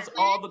 Because it has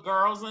all the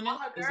girls in it. All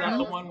the Is that the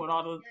girls. one with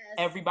all the Yes.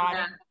 everybody?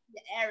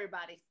 Yeah,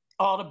 everybody.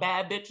 All the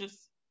bad bitches?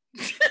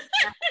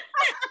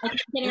 Like,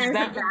 Is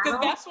that, because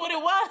that's what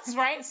it was,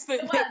 right? So,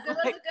 It was a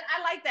good,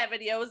 I like that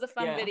video. It was a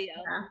fun video.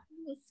 Yeah.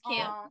 It's cute.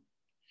 Aw.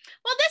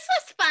 Well, this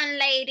was fun,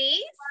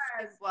 ladies.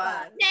 It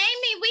was.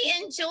 Jamie, we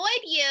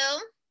enjoyed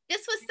you.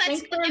 This was such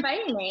Thanks for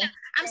inviting me.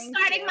 I'm Thank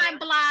starting you. my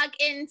blog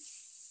in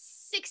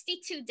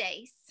 62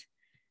 days.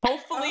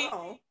 hopefully,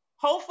 Oh.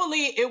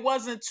 hopefully it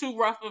wasn't too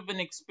rough of an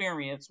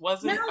experience,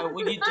 was it? No, Or it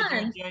was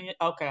fun. it?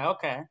 Okay,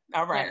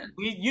 all right.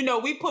 Yeah.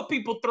 We put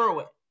people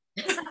through it.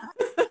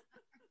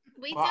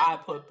 We Or did. I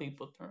put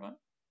people through it.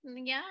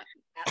 Yeah.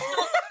 So,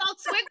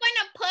 folks, we're going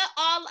to put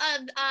all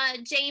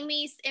of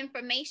Jamie's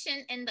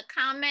information in the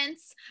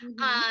comments.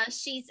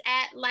 She's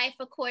at Life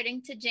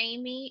According to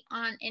Jamie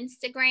on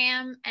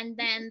Instagram. And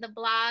then the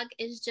blog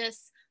is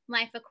just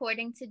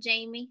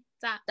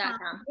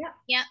lifeaccordingtojamie.com.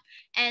 Yep.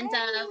 And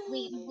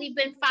we've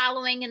been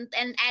following, and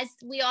as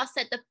we all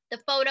said, the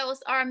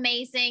photos are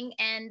amazing.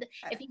 And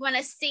if you want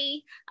to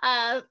see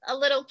a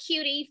little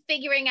cutie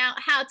figuring out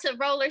how to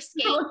roller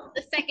skate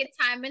the second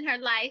time in her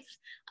life,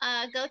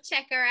 go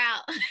check her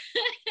out.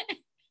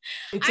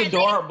 It's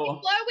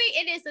adorable.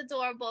 It is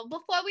adorable.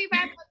 Before we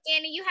wrap up,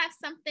 Danny, you have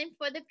something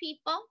for the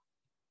people?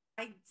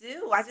 I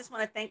do. I just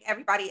want to thank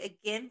everybody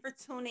again for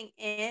tuning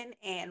in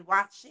and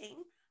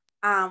watching.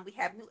 We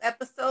have new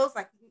episodes,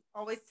 like we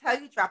always tell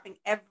you, dropping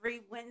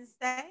every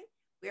Wednesday.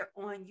 We're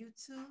on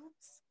YouTube,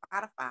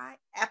 Spotify,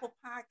 Apple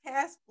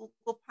Podcasts,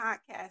 Google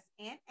Podcasts,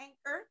 and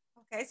Anchor.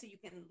 Okay, so you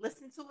can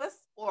listen to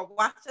us or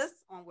watch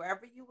us on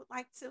wherever you would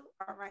like to.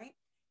 All right.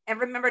 And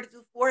remember to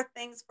do 4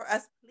 things for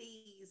us,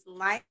 please.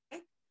 Like,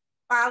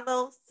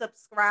 follow,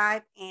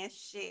 subscribe, and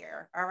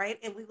share. All right.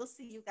 And we will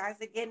see you guys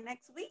again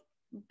next week.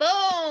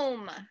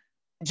 Boom.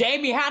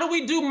 Jamie, how do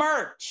we do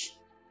merch?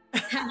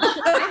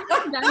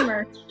 I've done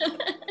merch.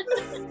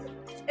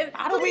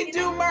 How do we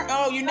do merch?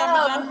 Oh, you never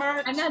done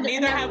merch?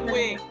 Neither have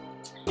we.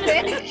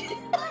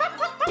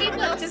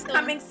 Just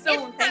coming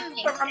soon. Thank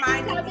you for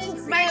reminding me.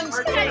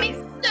 Coming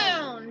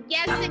soon.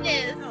 Yes, it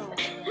is.